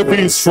yield to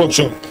every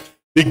instruction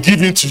be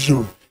given to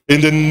you. In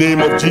the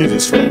name of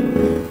Jesus Christ.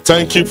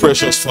 Thank you,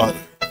 precious Father.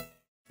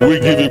 We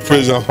give you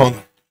praise and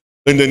honor.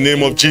 In the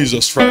name of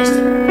Jesus Christ.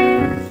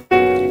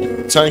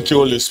 Thank you,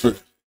 Holy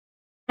Spirit.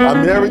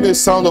 I'm hearing the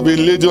sound of a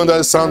lady under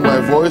the sound of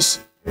my voice.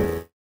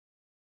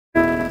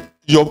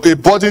 A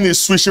burden is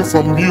switching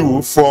from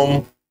you,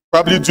 from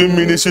probably doing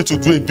ministry to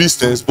doing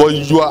business, but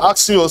you are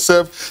asking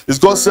yourself, is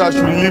God say I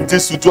should leave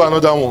this to do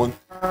another one?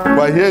 But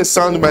I hear a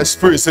sound in my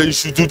spirit say you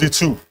should do the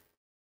two.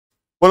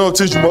 One of the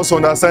things you must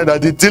understand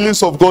that the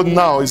dealings of God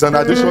now is an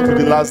addition to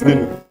the last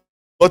dealing,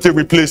 not a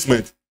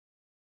replacement.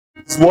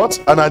 It's what?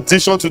 An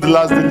addition to the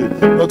last dealing,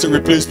 not a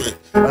replacement.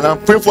 And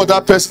I'm praying for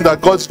that person that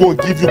God's going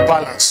to give you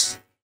balance.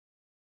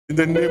 In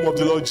the name of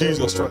the Lord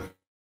Jesus Christ.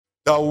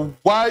 That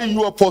while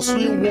you are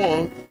pursuing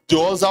one, the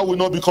other will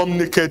not become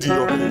naked in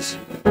your place.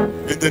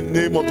 In the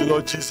name of the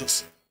Lord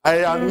Jesus. I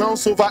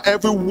announce over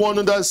everyone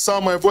under the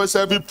sound of my voice,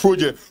 every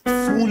project,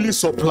 fully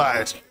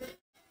supplied.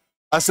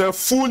 I said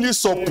fully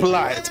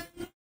supplied.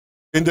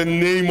 In the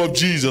name of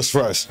Jesus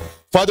Christ.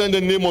 Father, in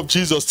the name of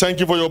Jesus, thank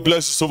you for your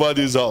blessings over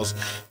this house.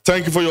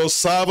 Thank you for your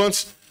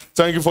servants.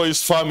 Thank you for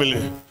his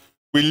family.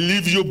 We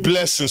leave you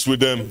blessings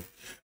with them.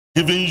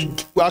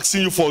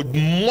 Asking you for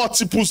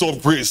multiples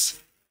of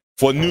grace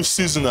for new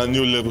season and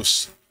new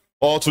levels.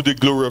 All to the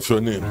glory of your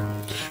name.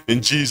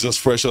 In Jesus'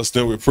 precious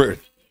name we pray.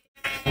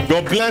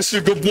 God bless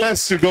you. God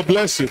bless you. God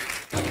bless you.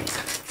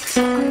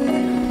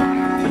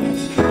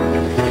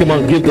 Come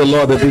on, give the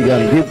Lord a big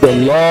hand. Give the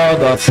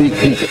Lord a big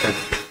hand.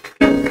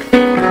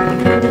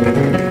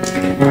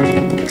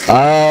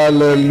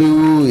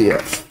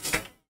 Hallelujah.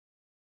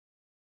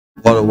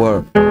 What a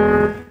word.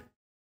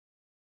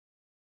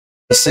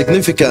 It's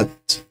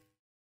significant.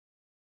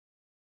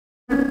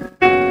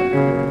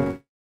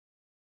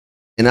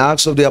 In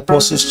Acts of the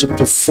Apostles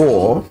chapter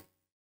 4,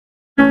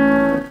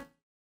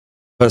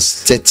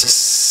 verse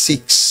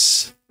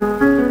 36.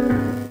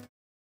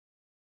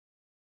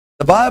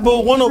 The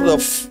Bible, one of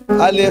the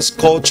earliest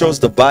cultures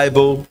the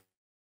Bible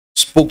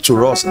spoke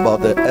to us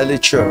about the early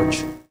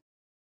church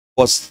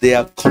was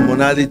their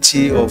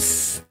commonality of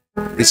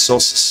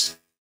resources.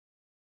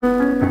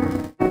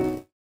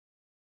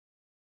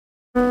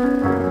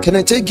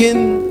 Kenneth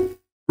Hagin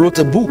wrote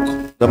a book,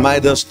 The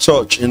Midas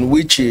Church, in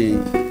which he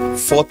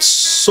fought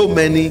so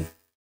many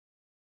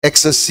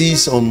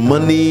excesses on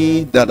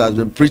money that has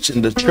been preached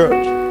in the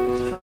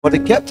church. But he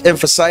kept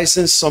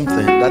emphasizing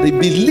something, that he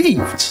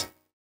believed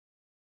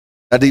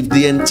that if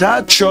the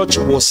entire church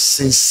was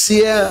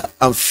sincere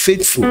and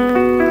faithful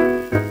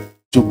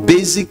to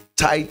basic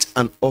tithe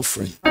and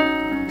offering,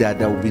 that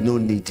there will be no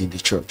need in the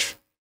church.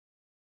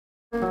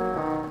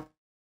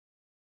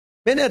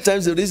 Many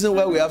times the reason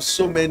why we have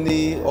so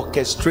many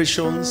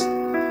orchestrations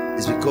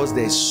is because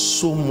there is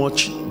so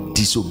much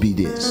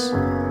disobedience.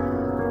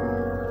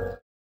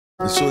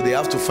 And so they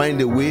have to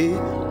find a way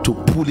to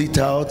pull it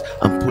out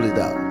and pull it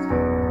out.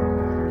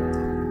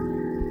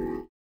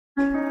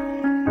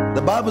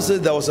 The Bible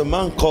says there was a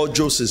man called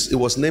Joseph. It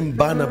was named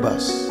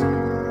Barnabas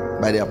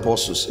by the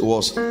apostles. It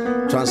was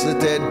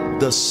translated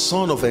the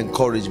son of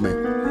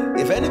encouragement.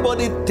 If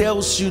anybody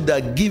tells you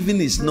that giving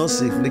is not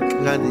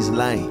significant, is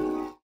lying.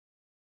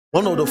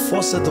 One of the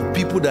first set of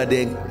people that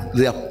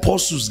the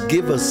apostles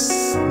gave a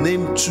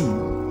name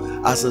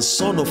to as a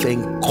son of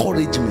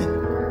encouragement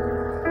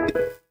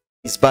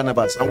is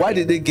Barnabas. And why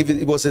did they give it?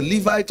 It was a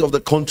Levite of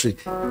the country.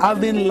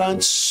 Having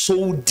land,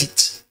 sold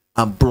it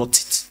and brought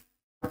it.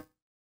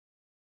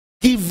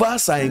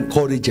 Givers are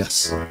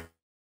encouragers.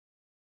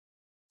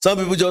 Some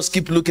people just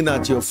keep looking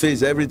at your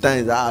face every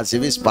time. If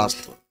it's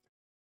pastor,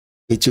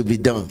 it will be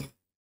done.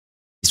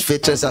 It's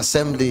Faithless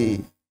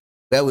Assembly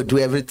where we do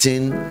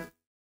everything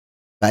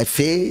by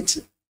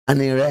faith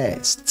and in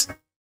rest.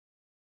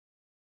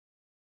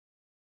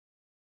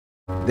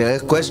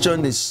 The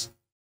question is,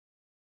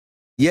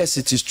 yes,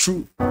 it is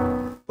true,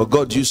 but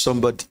God used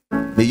somebody.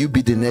 May you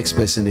be the next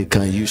person they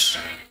can use.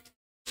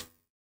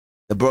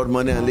 They brought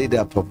money and laid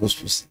their purpose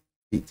for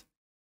it.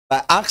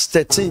 By Acts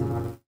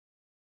 13,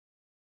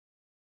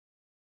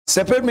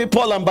 separate me,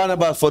 Paul and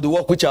Barnabas, for the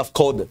work which I've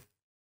called them.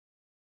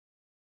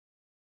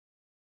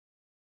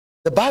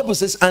 The Bible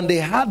says, and they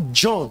had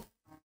John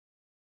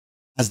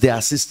as their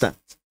assistant.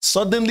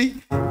 Suddenly,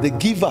 the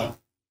giver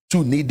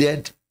too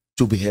needed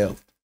to be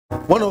helped.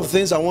 One of the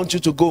things I want you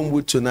to go on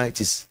with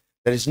tonight is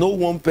there is no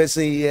one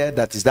person here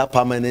that is that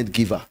permanent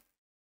giver.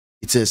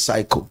 It's a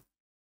cycle.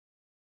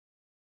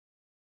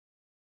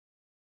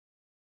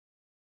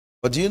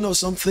 But do you know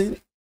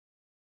something?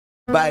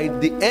 By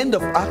the end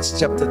of Acts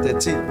chapter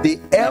 13, the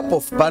help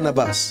of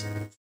Barnabas,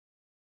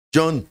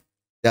 John,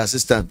 the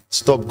assistant,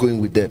 stopped going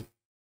with them.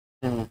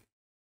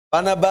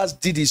 Barnabas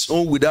did his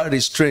own without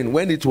restraint.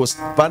 When it was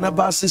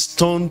Barnabas'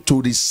 turn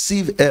to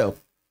receive help,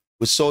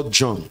 we saw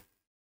John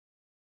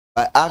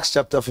By Acts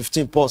chapter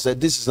 15, Paul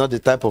said, this is not the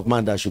type of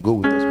man that should go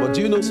with us. But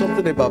do you know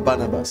something about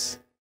Barnabas?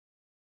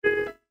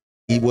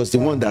 He was the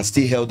one that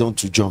still held on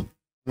to John.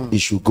 He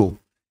should go.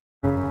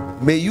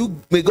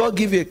 May God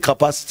give you a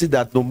capacity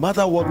that no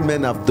matter what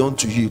men have done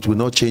to you, it will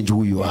not change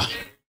who you are.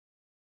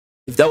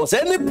 If there was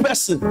any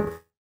person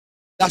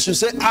that should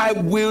say, I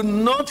will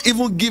not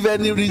even give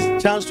any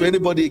chance to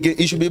anybody again,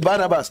 it should be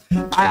Barnabas.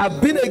 I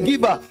have been a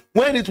giver.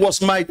 When it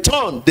was my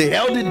turn, they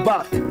held it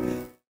back.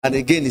 And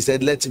again, he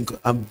said, let him go.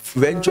 And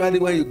eventually,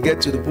 when you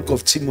get to the book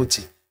of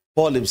Timothy,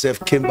 Paul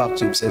himself came back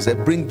to him and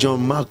said, bring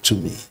John Mark to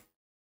me.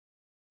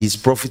 He's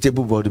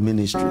profitable for the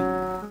ministry.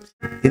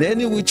 In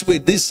any which way,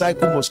 this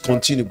cycle must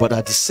continue. But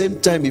at the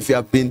same time, if you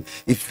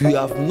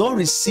have not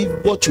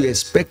received what you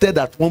expected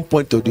at one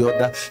point or the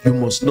other, you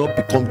must not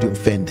become the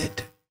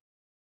offended.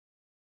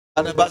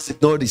 Barnabas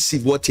did not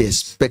receive what he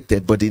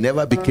expected, but he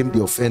never became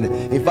the offended.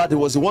 In fact, he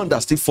was the one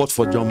that still fought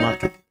for John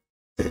Mark.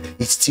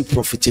 It's still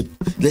profitable.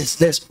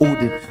 Let's hold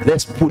him.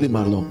 Let's pull him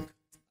along.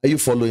 Are you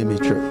following me,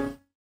 church?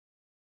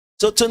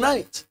 So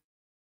tonight,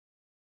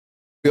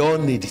 we all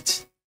need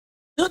it.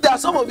 You know, there are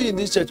some of you in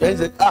this church and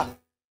you say,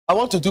 I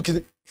want to do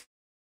it.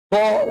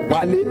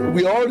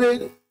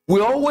 We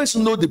always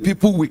know the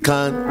people we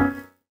can.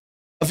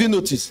 Have you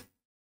noticed?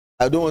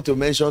 I don't want to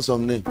mention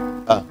some name.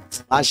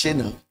 Ashe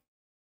now.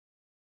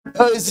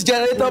 Oh, it's the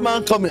generator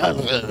man coming.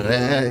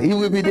 He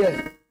will be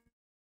there.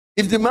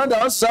 If the man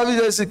that has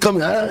service is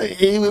coming,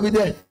 he will be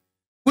there.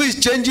 Who is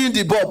changing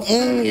the bulb?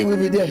 He will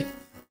be there.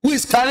 Who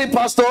is carrying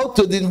pastor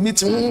to the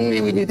meeting? He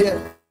will be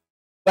there.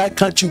 Why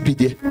can't you be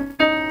there?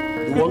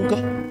 You won't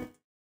go.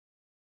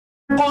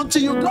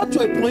 Until you got to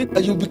a point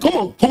that you become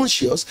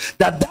unconscious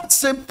that those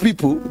same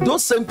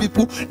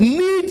people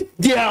need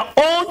their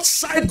own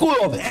cycle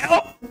of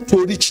help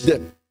to reach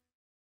them.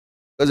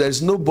 Because there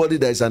is nobody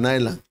that is an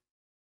island.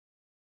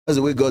 That's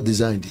the way God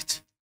designed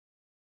it.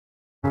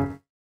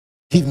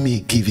 Give me a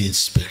giving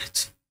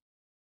spirit.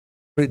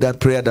 Pray that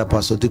prayer that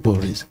Pastor Dipo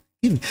raised.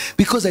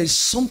 Because there is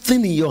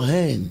something in your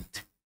hand.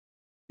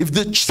 If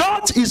the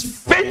church is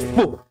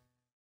faithful,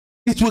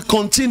 it will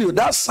continue.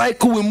 That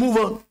cycle will move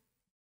on.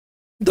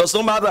 It does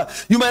not matter.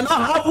 You may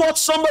not have what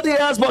somebody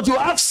has, but you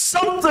have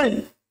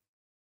something.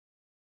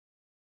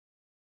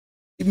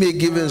 Give me a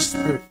giving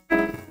spirit.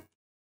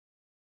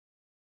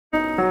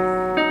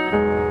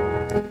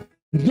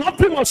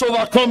 Nothing must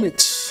overcome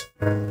it.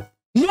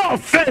 No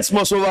offense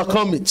must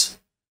overcome it.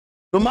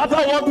 No matter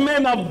what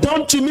men have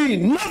done to me,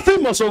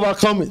 nothing must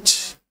overcome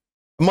it.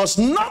 I must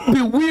not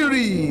be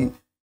weary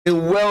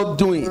in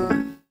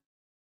well-doing.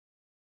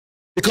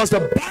 Because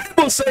the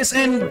Bible says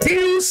in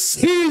due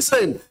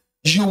season,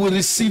 you will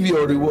receive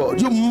your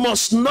reward. You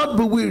must not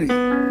be weary.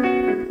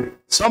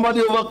 Somebody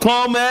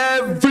overcome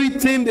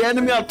everything the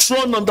enemy has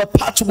thrown on the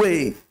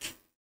pathway.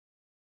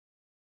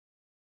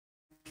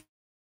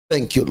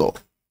 Thank you, Lord.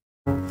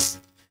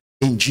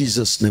 In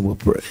Jesus' name we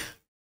pray.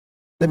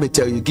 Let me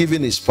tell you,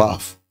 giving is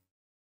powerful.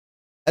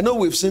 I know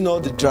we've seen all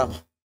the drama,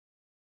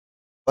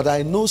 but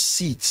I know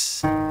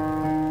seeds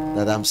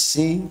that I'm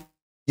seeing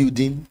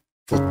building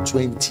for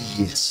 20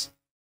 years.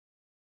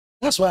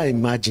 That's why I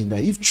imagine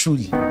that if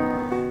truly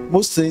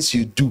most things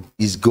you do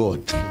is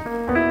God.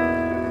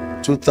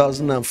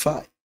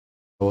 2005,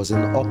 I was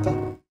in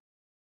Oka.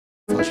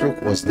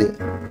 Fashok was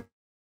there.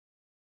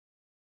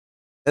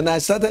 And I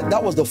started,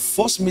 that was the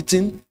first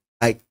meeting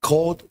I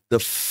called the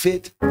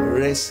Faith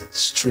Rest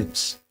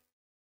Streams.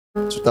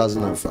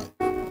 2005.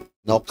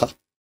 Oka.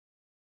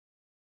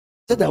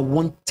 Said I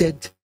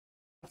wanted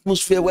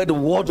atmosphere where the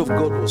word of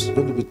God was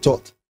going to be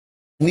taught.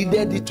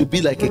 Needed it to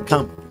be like a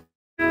camp.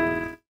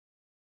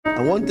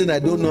 And one thing I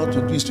don't know how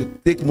to do is to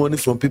take money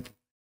from people.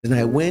 Then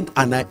I went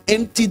and I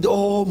emptied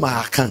all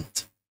my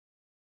account.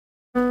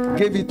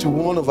 Gave it to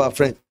one of our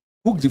friends.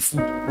 Cooked the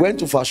food. Went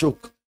to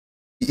Fashok.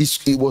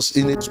 It was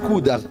in a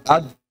school that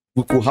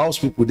we could house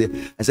people there.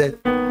 I said,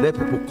 let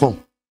people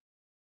come.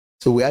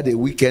 So we had a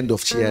weekend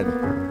of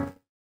sharing.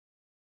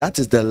 That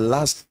is the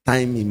last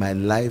time in my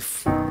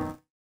life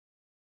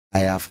I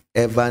have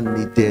ever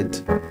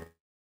needed,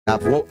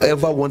 I've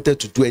ever wanted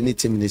to do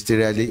anything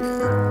ministerially,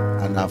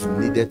 and I've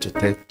needed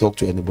to talk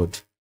to anybody.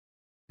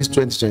 It's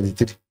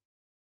 2023.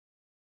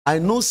 I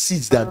know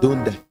seeds that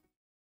don't die.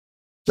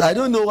 So I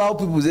don't know how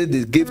people say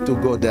they gave to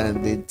God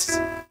and they.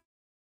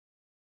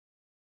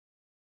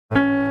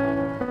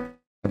 I'm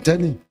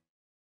telling you.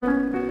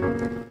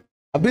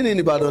 I've been in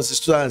Ibadan since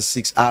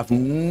 2006. I've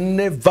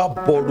never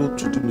borrowed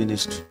to do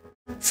ministry.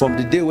 From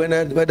the day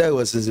whether I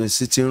was in the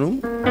sitting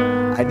room,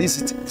 I did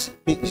sit.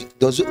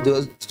 Do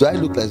I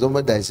look like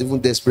somebody that is even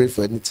desperate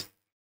for anything?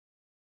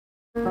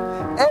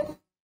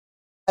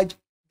 And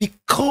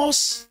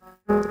because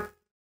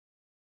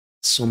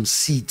some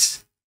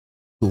seeds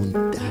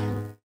don't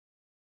die.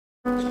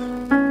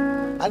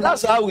 And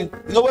that's how when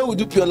we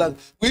do Pure Land,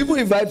 we even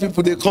invite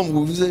people, they come,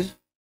 we'll say,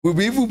 we'll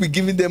even be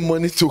giving them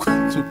money to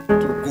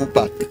go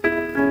back.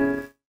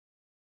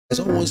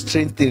 Someone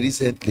trained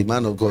recently,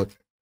 man of God.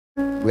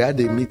 We had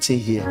a meeting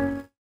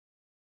here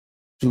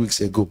 2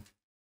 weeks ago.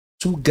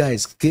 2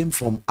 guys came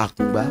from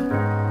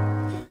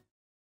Akumba.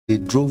 They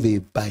drove a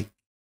bike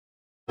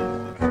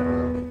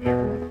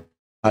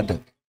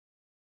Adam.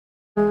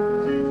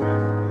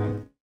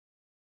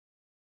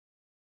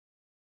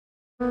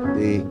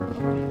 They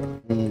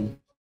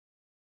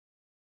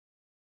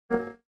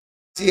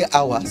 3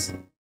 hours.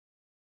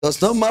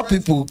 Because normal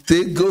people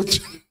they go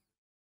to.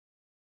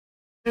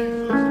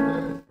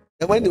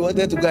 And when they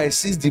wanted to go, I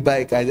seized the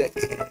bike. I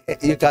said,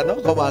 you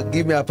cannot come and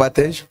give me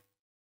hypertension. I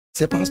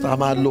said, Pastor,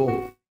 I'm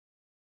alone.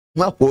 I'm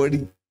not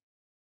worried.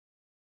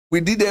 We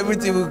did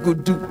everything we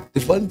could do.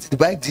 The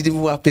bike didn't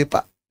even have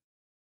paper.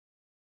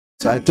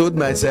 So I told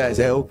myself, I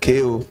said,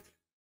 okay, oh.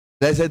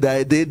 I said that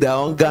I did their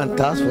hunger and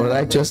task for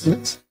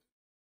righteousness.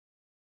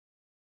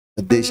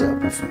 But they shall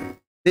be free.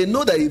 They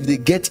know that if they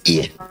get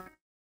here,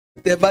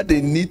 whatever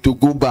they need to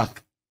go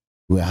back,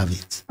 we have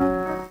it.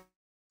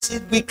 See,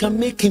 we can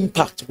make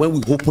impact when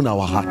we open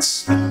our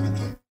hearts.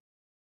 The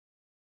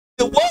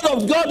word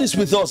of God is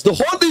with us. The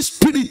Holy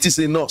Spirit is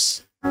in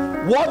us.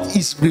 What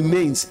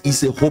remains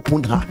is a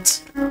open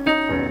heart.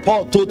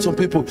 Paul told some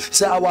people,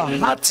 say, our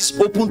heart is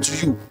open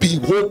to you. Be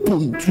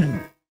open to you.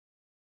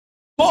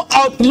 Go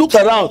out, look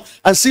around,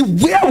 and see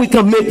where we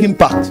can make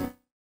impact. It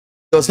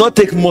does not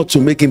take much to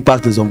make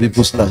impact in some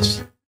people's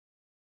lives.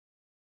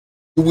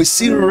 You will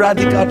see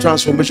radical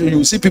transformation. You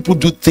will see people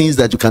do things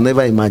that you can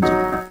never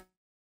imagine.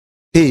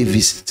 Pay a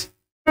visit.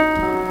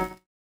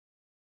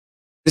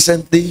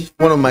 Recently,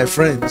 one of my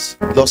friends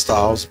lost her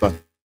husband.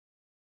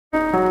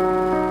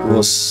 It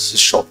was a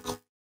shock.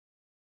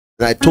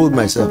 And I told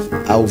myself,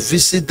 I'll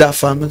visit that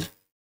family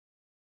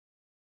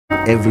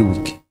every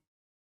week.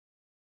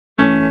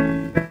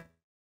 I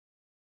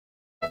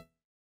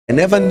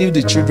never knew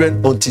the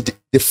children until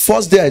the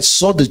first day I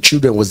saw the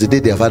children was the day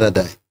their father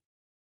died.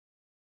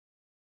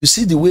 You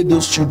see the way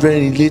those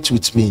children relate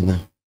with me now.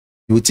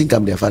 You would think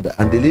I'm their father.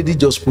 And the lady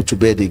just put to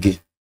bed again.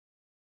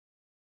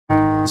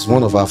 It's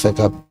one of our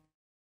FECA.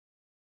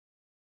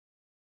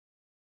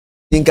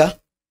 Inka,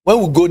 when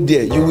we go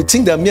there, you would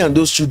think that me and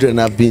those children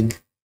have been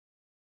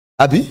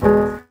happy.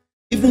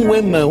 Even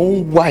when my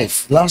own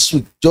wife last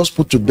week just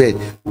put to bed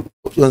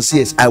on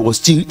CS, I was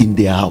still in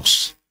their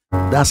house.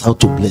 That's how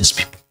to bless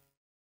people.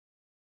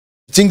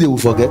 You think they will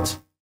forget?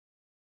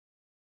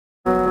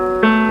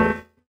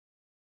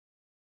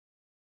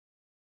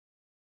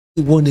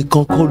 They want to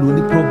call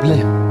any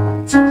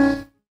problem.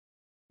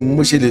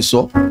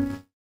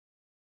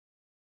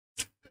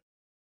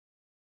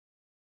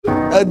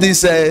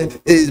 This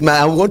is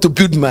I want to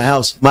build my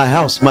house.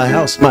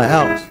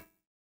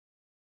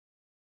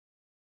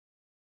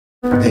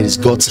 And it's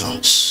God's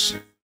house.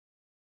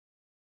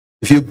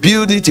 If you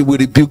build it, it will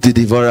rebuke the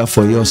devourer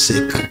for your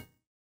sake.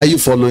 Are you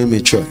following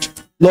me, church?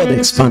 Lord,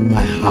 expand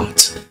my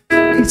heart.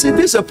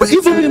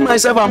 Even me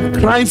myself, I'm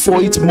crying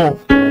for it more.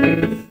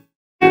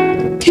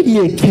 Give me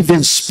a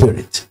giving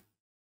spirit.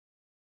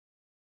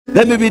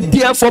 Let me be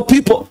there for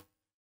people.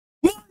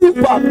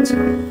 Impact.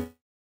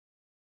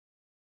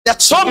 There are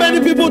so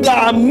many people that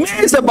are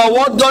amazed about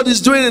what God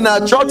is doing in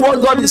our church,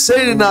 what God is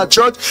saying in our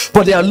church,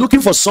 but they are looking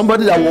for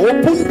somebody that will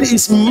open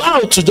his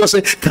mouth to just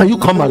say, can you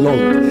come along?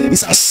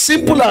 It's as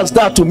simple as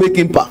that to make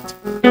impact.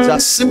 It's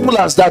as simple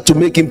as that to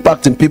make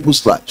impact in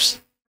people's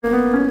lives.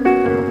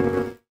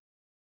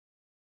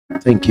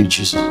 Thank you,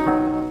 Jesus.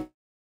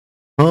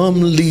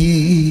 Come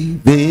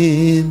live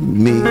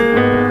in me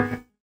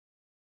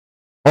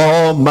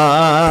all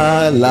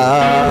my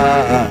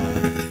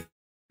life.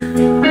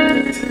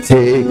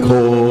 Take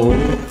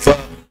over.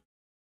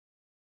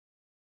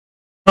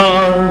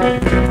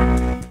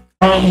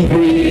 Come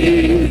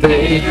breathe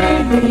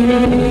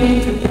in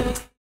me.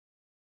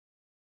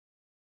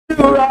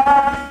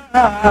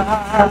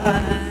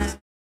 Rise.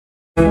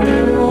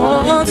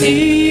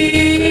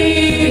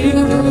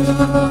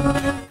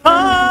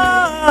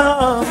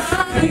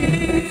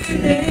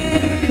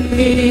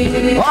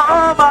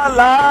 All my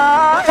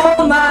life,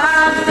 all my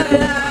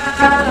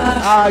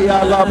life,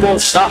 ayala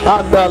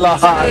boshahanda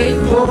lahai.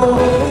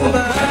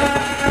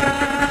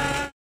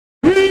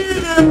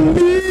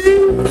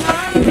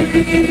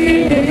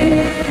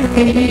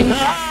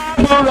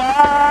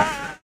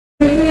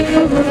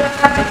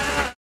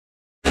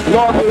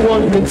 Lord, we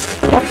want you.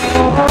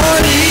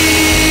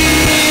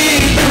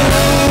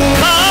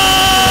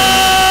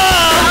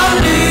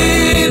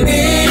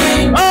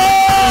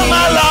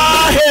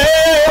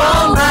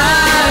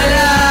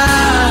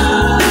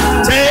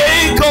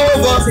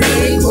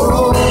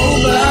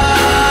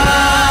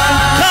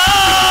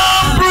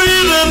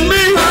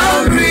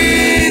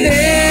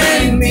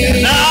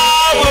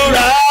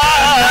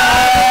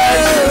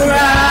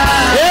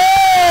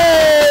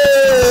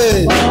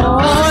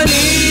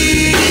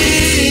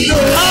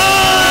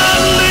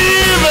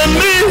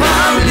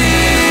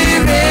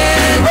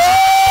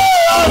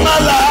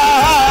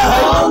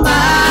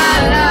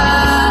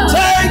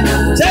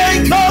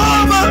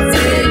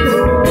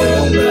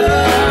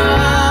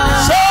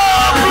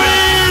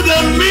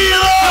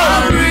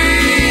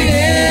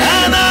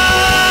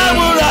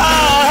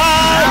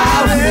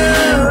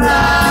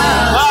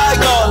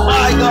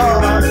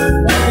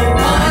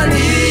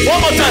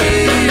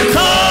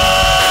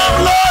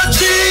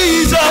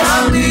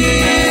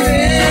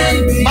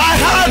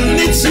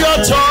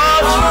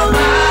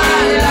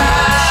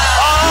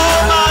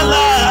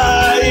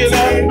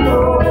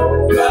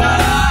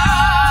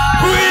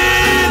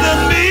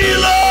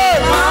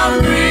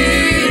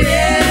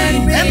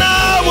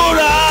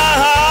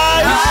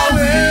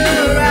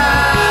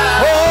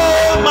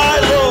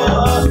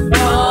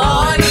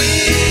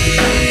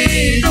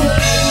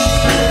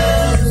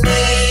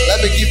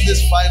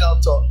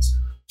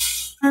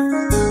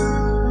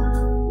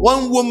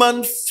 One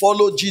woman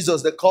followed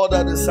Jesus. They called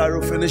her the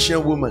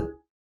Syrophoenician woman.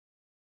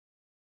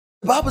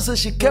 The Bible says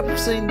she kept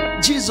saying,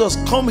 Jesus,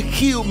 come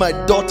heal my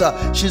daughter.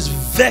 She's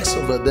vexed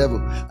of the devil.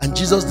 And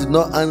Jesus did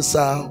not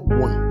answer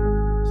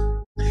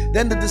one.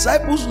 Then the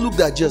disciples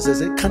looked at Jesus and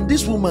said, can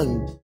this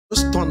woman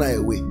just turn her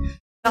away?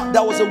 Now,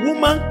 there was a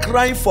woman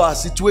crying for a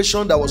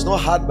situation that was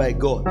not heard by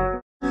God.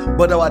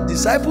 But there were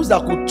disciples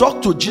that could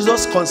talk to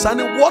Jesus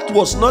concerning what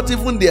was not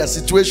even their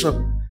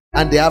situation.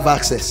 And they have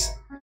access.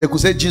 They could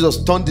say,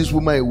 Jesus, turn this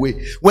woman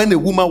away. When the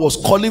woman was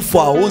calling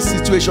for her own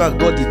situation and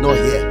God did not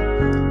hear.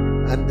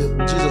 And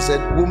Jesus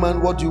said,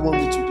 woman, what do you want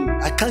me to do?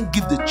 I can't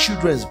give the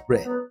children's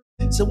bread.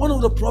 So one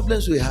of the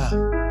problems we have,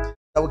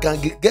 that we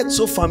can get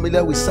so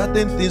familiar with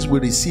certain things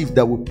we receive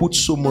that we put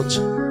so much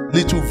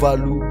little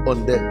value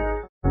on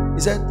them.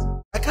 He said,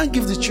 I can't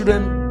give the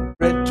children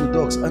bread to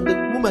dogs. And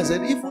the woman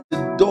said, even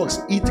the dogs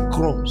eat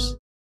crumbs.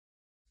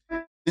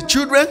 The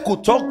children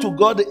could talk to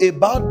God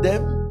about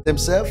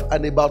themselves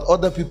and about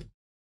other people.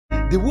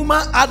 The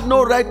woman had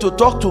no right to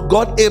talk to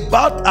God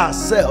about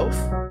herself.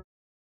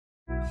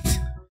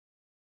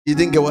 You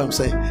didn't get what I'm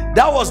saying?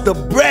 That was the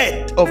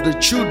bread of the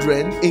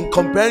children in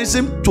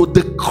comparison to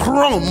the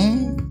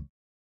crumb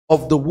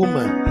of the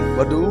woman.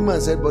 But the woman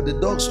said, but the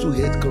dogs too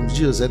hate crumbs.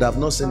 Jesus said, I've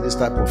not seen this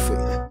type of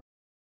faith.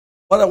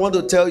 What I want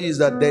to tell you is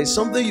that there is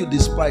something you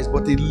despise,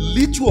 but a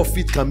little of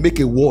it can make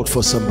a world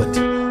for somebody.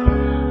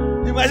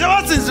 You might say,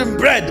 what is in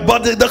bread?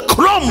 But the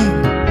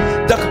crumb,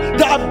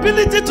 the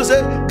ability to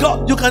say,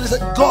 God, you can say,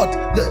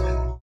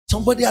 God,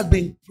 somebody has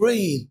been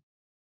praying.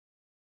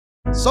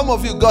 Some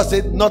of you, God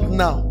said, not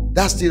now.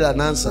 That's still an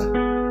answer.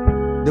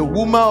 The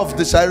woman of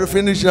the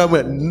Syrophoenician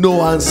went,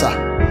 no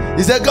answer.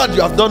 He said, God,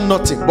 you have done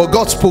nothing, but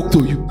God spoke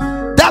to you.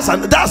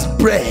 That's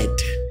bread.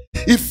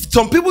 If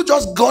some people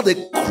just got a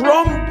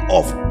crumb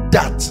of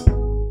that,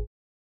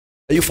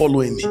 are you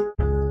following me?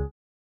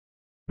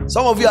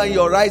 Some of you are in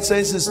your right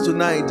senses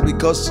tonight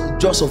because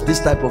just of this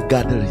type of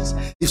gatherings.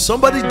 If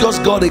somebody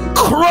just got a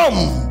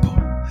crumb,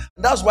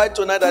 that's why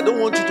tonight I don't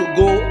want you to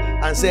go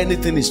and say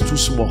anything is too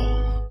small.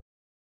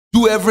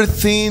 Do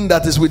everything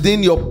that is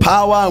within your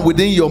power and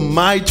within your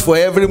might for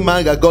every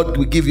man that God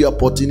will give you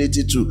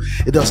opportunity to.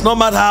 It does not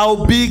matter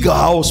how big or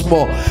how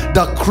small.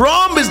 The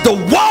crumb is the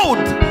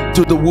word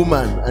to the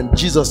woman. And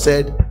Jesus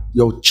said,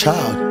 your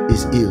child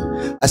is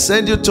ill. I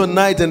send you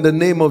tonight in the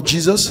name of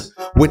Jesus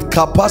with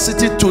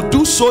capacity to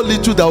do so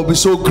little that will be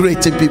so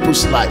great in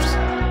people's lives.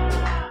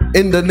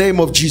 In the name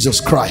of Jesus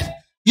Christ.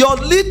 Your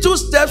little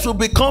steps will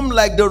become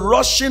like the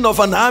rushing of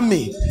an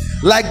army.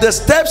 Like the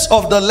steps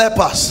of the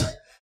lepers.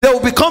 They will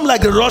become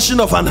like the rushing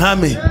of an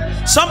army.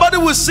 Somebody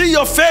will see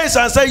your face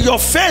and say, your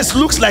face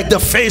looks like the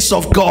face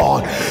of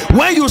God.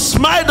 When you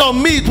smiled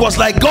on me, it was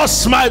like God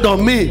smiled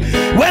on me.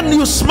 When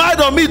you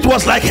smiled on me, it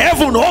was like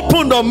heaven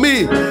opened on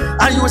me.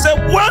 And you will say,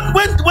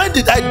 when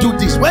did I do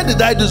this? When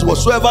did I do this?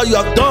 Whatsoever you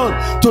have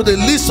done to the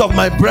least of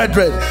my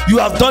brethren, you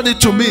have done it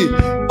to me.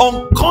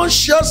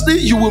 Unconsciously,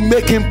 you will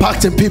make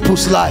impact in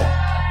people's life.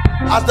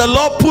 As the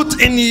Lord put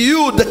in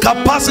you the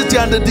capacity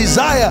and the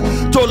desire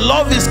to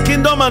love his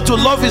kingdom and to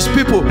love his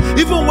people,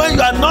 even when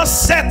you are not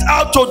set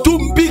out to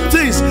do big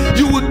things,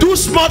 you will do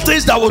small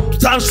things that will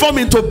transform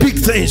into big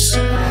things.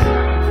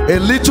 A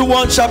little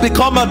one shall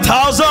become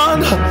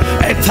 1,000,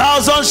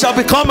 1,000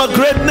 shall become a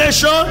great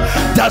nation.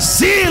 The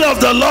zeal of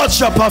the Lord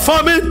shall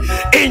perform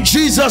it in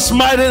Jesus'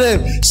 mighty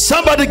name.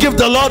 Somebody give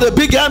the Lord a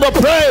big hand of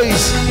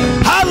praise.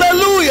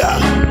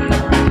 Hallelujah.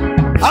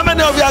 How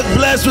many of you are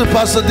blessed with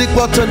Pastor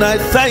Dipo tonight?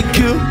 Thank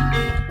you.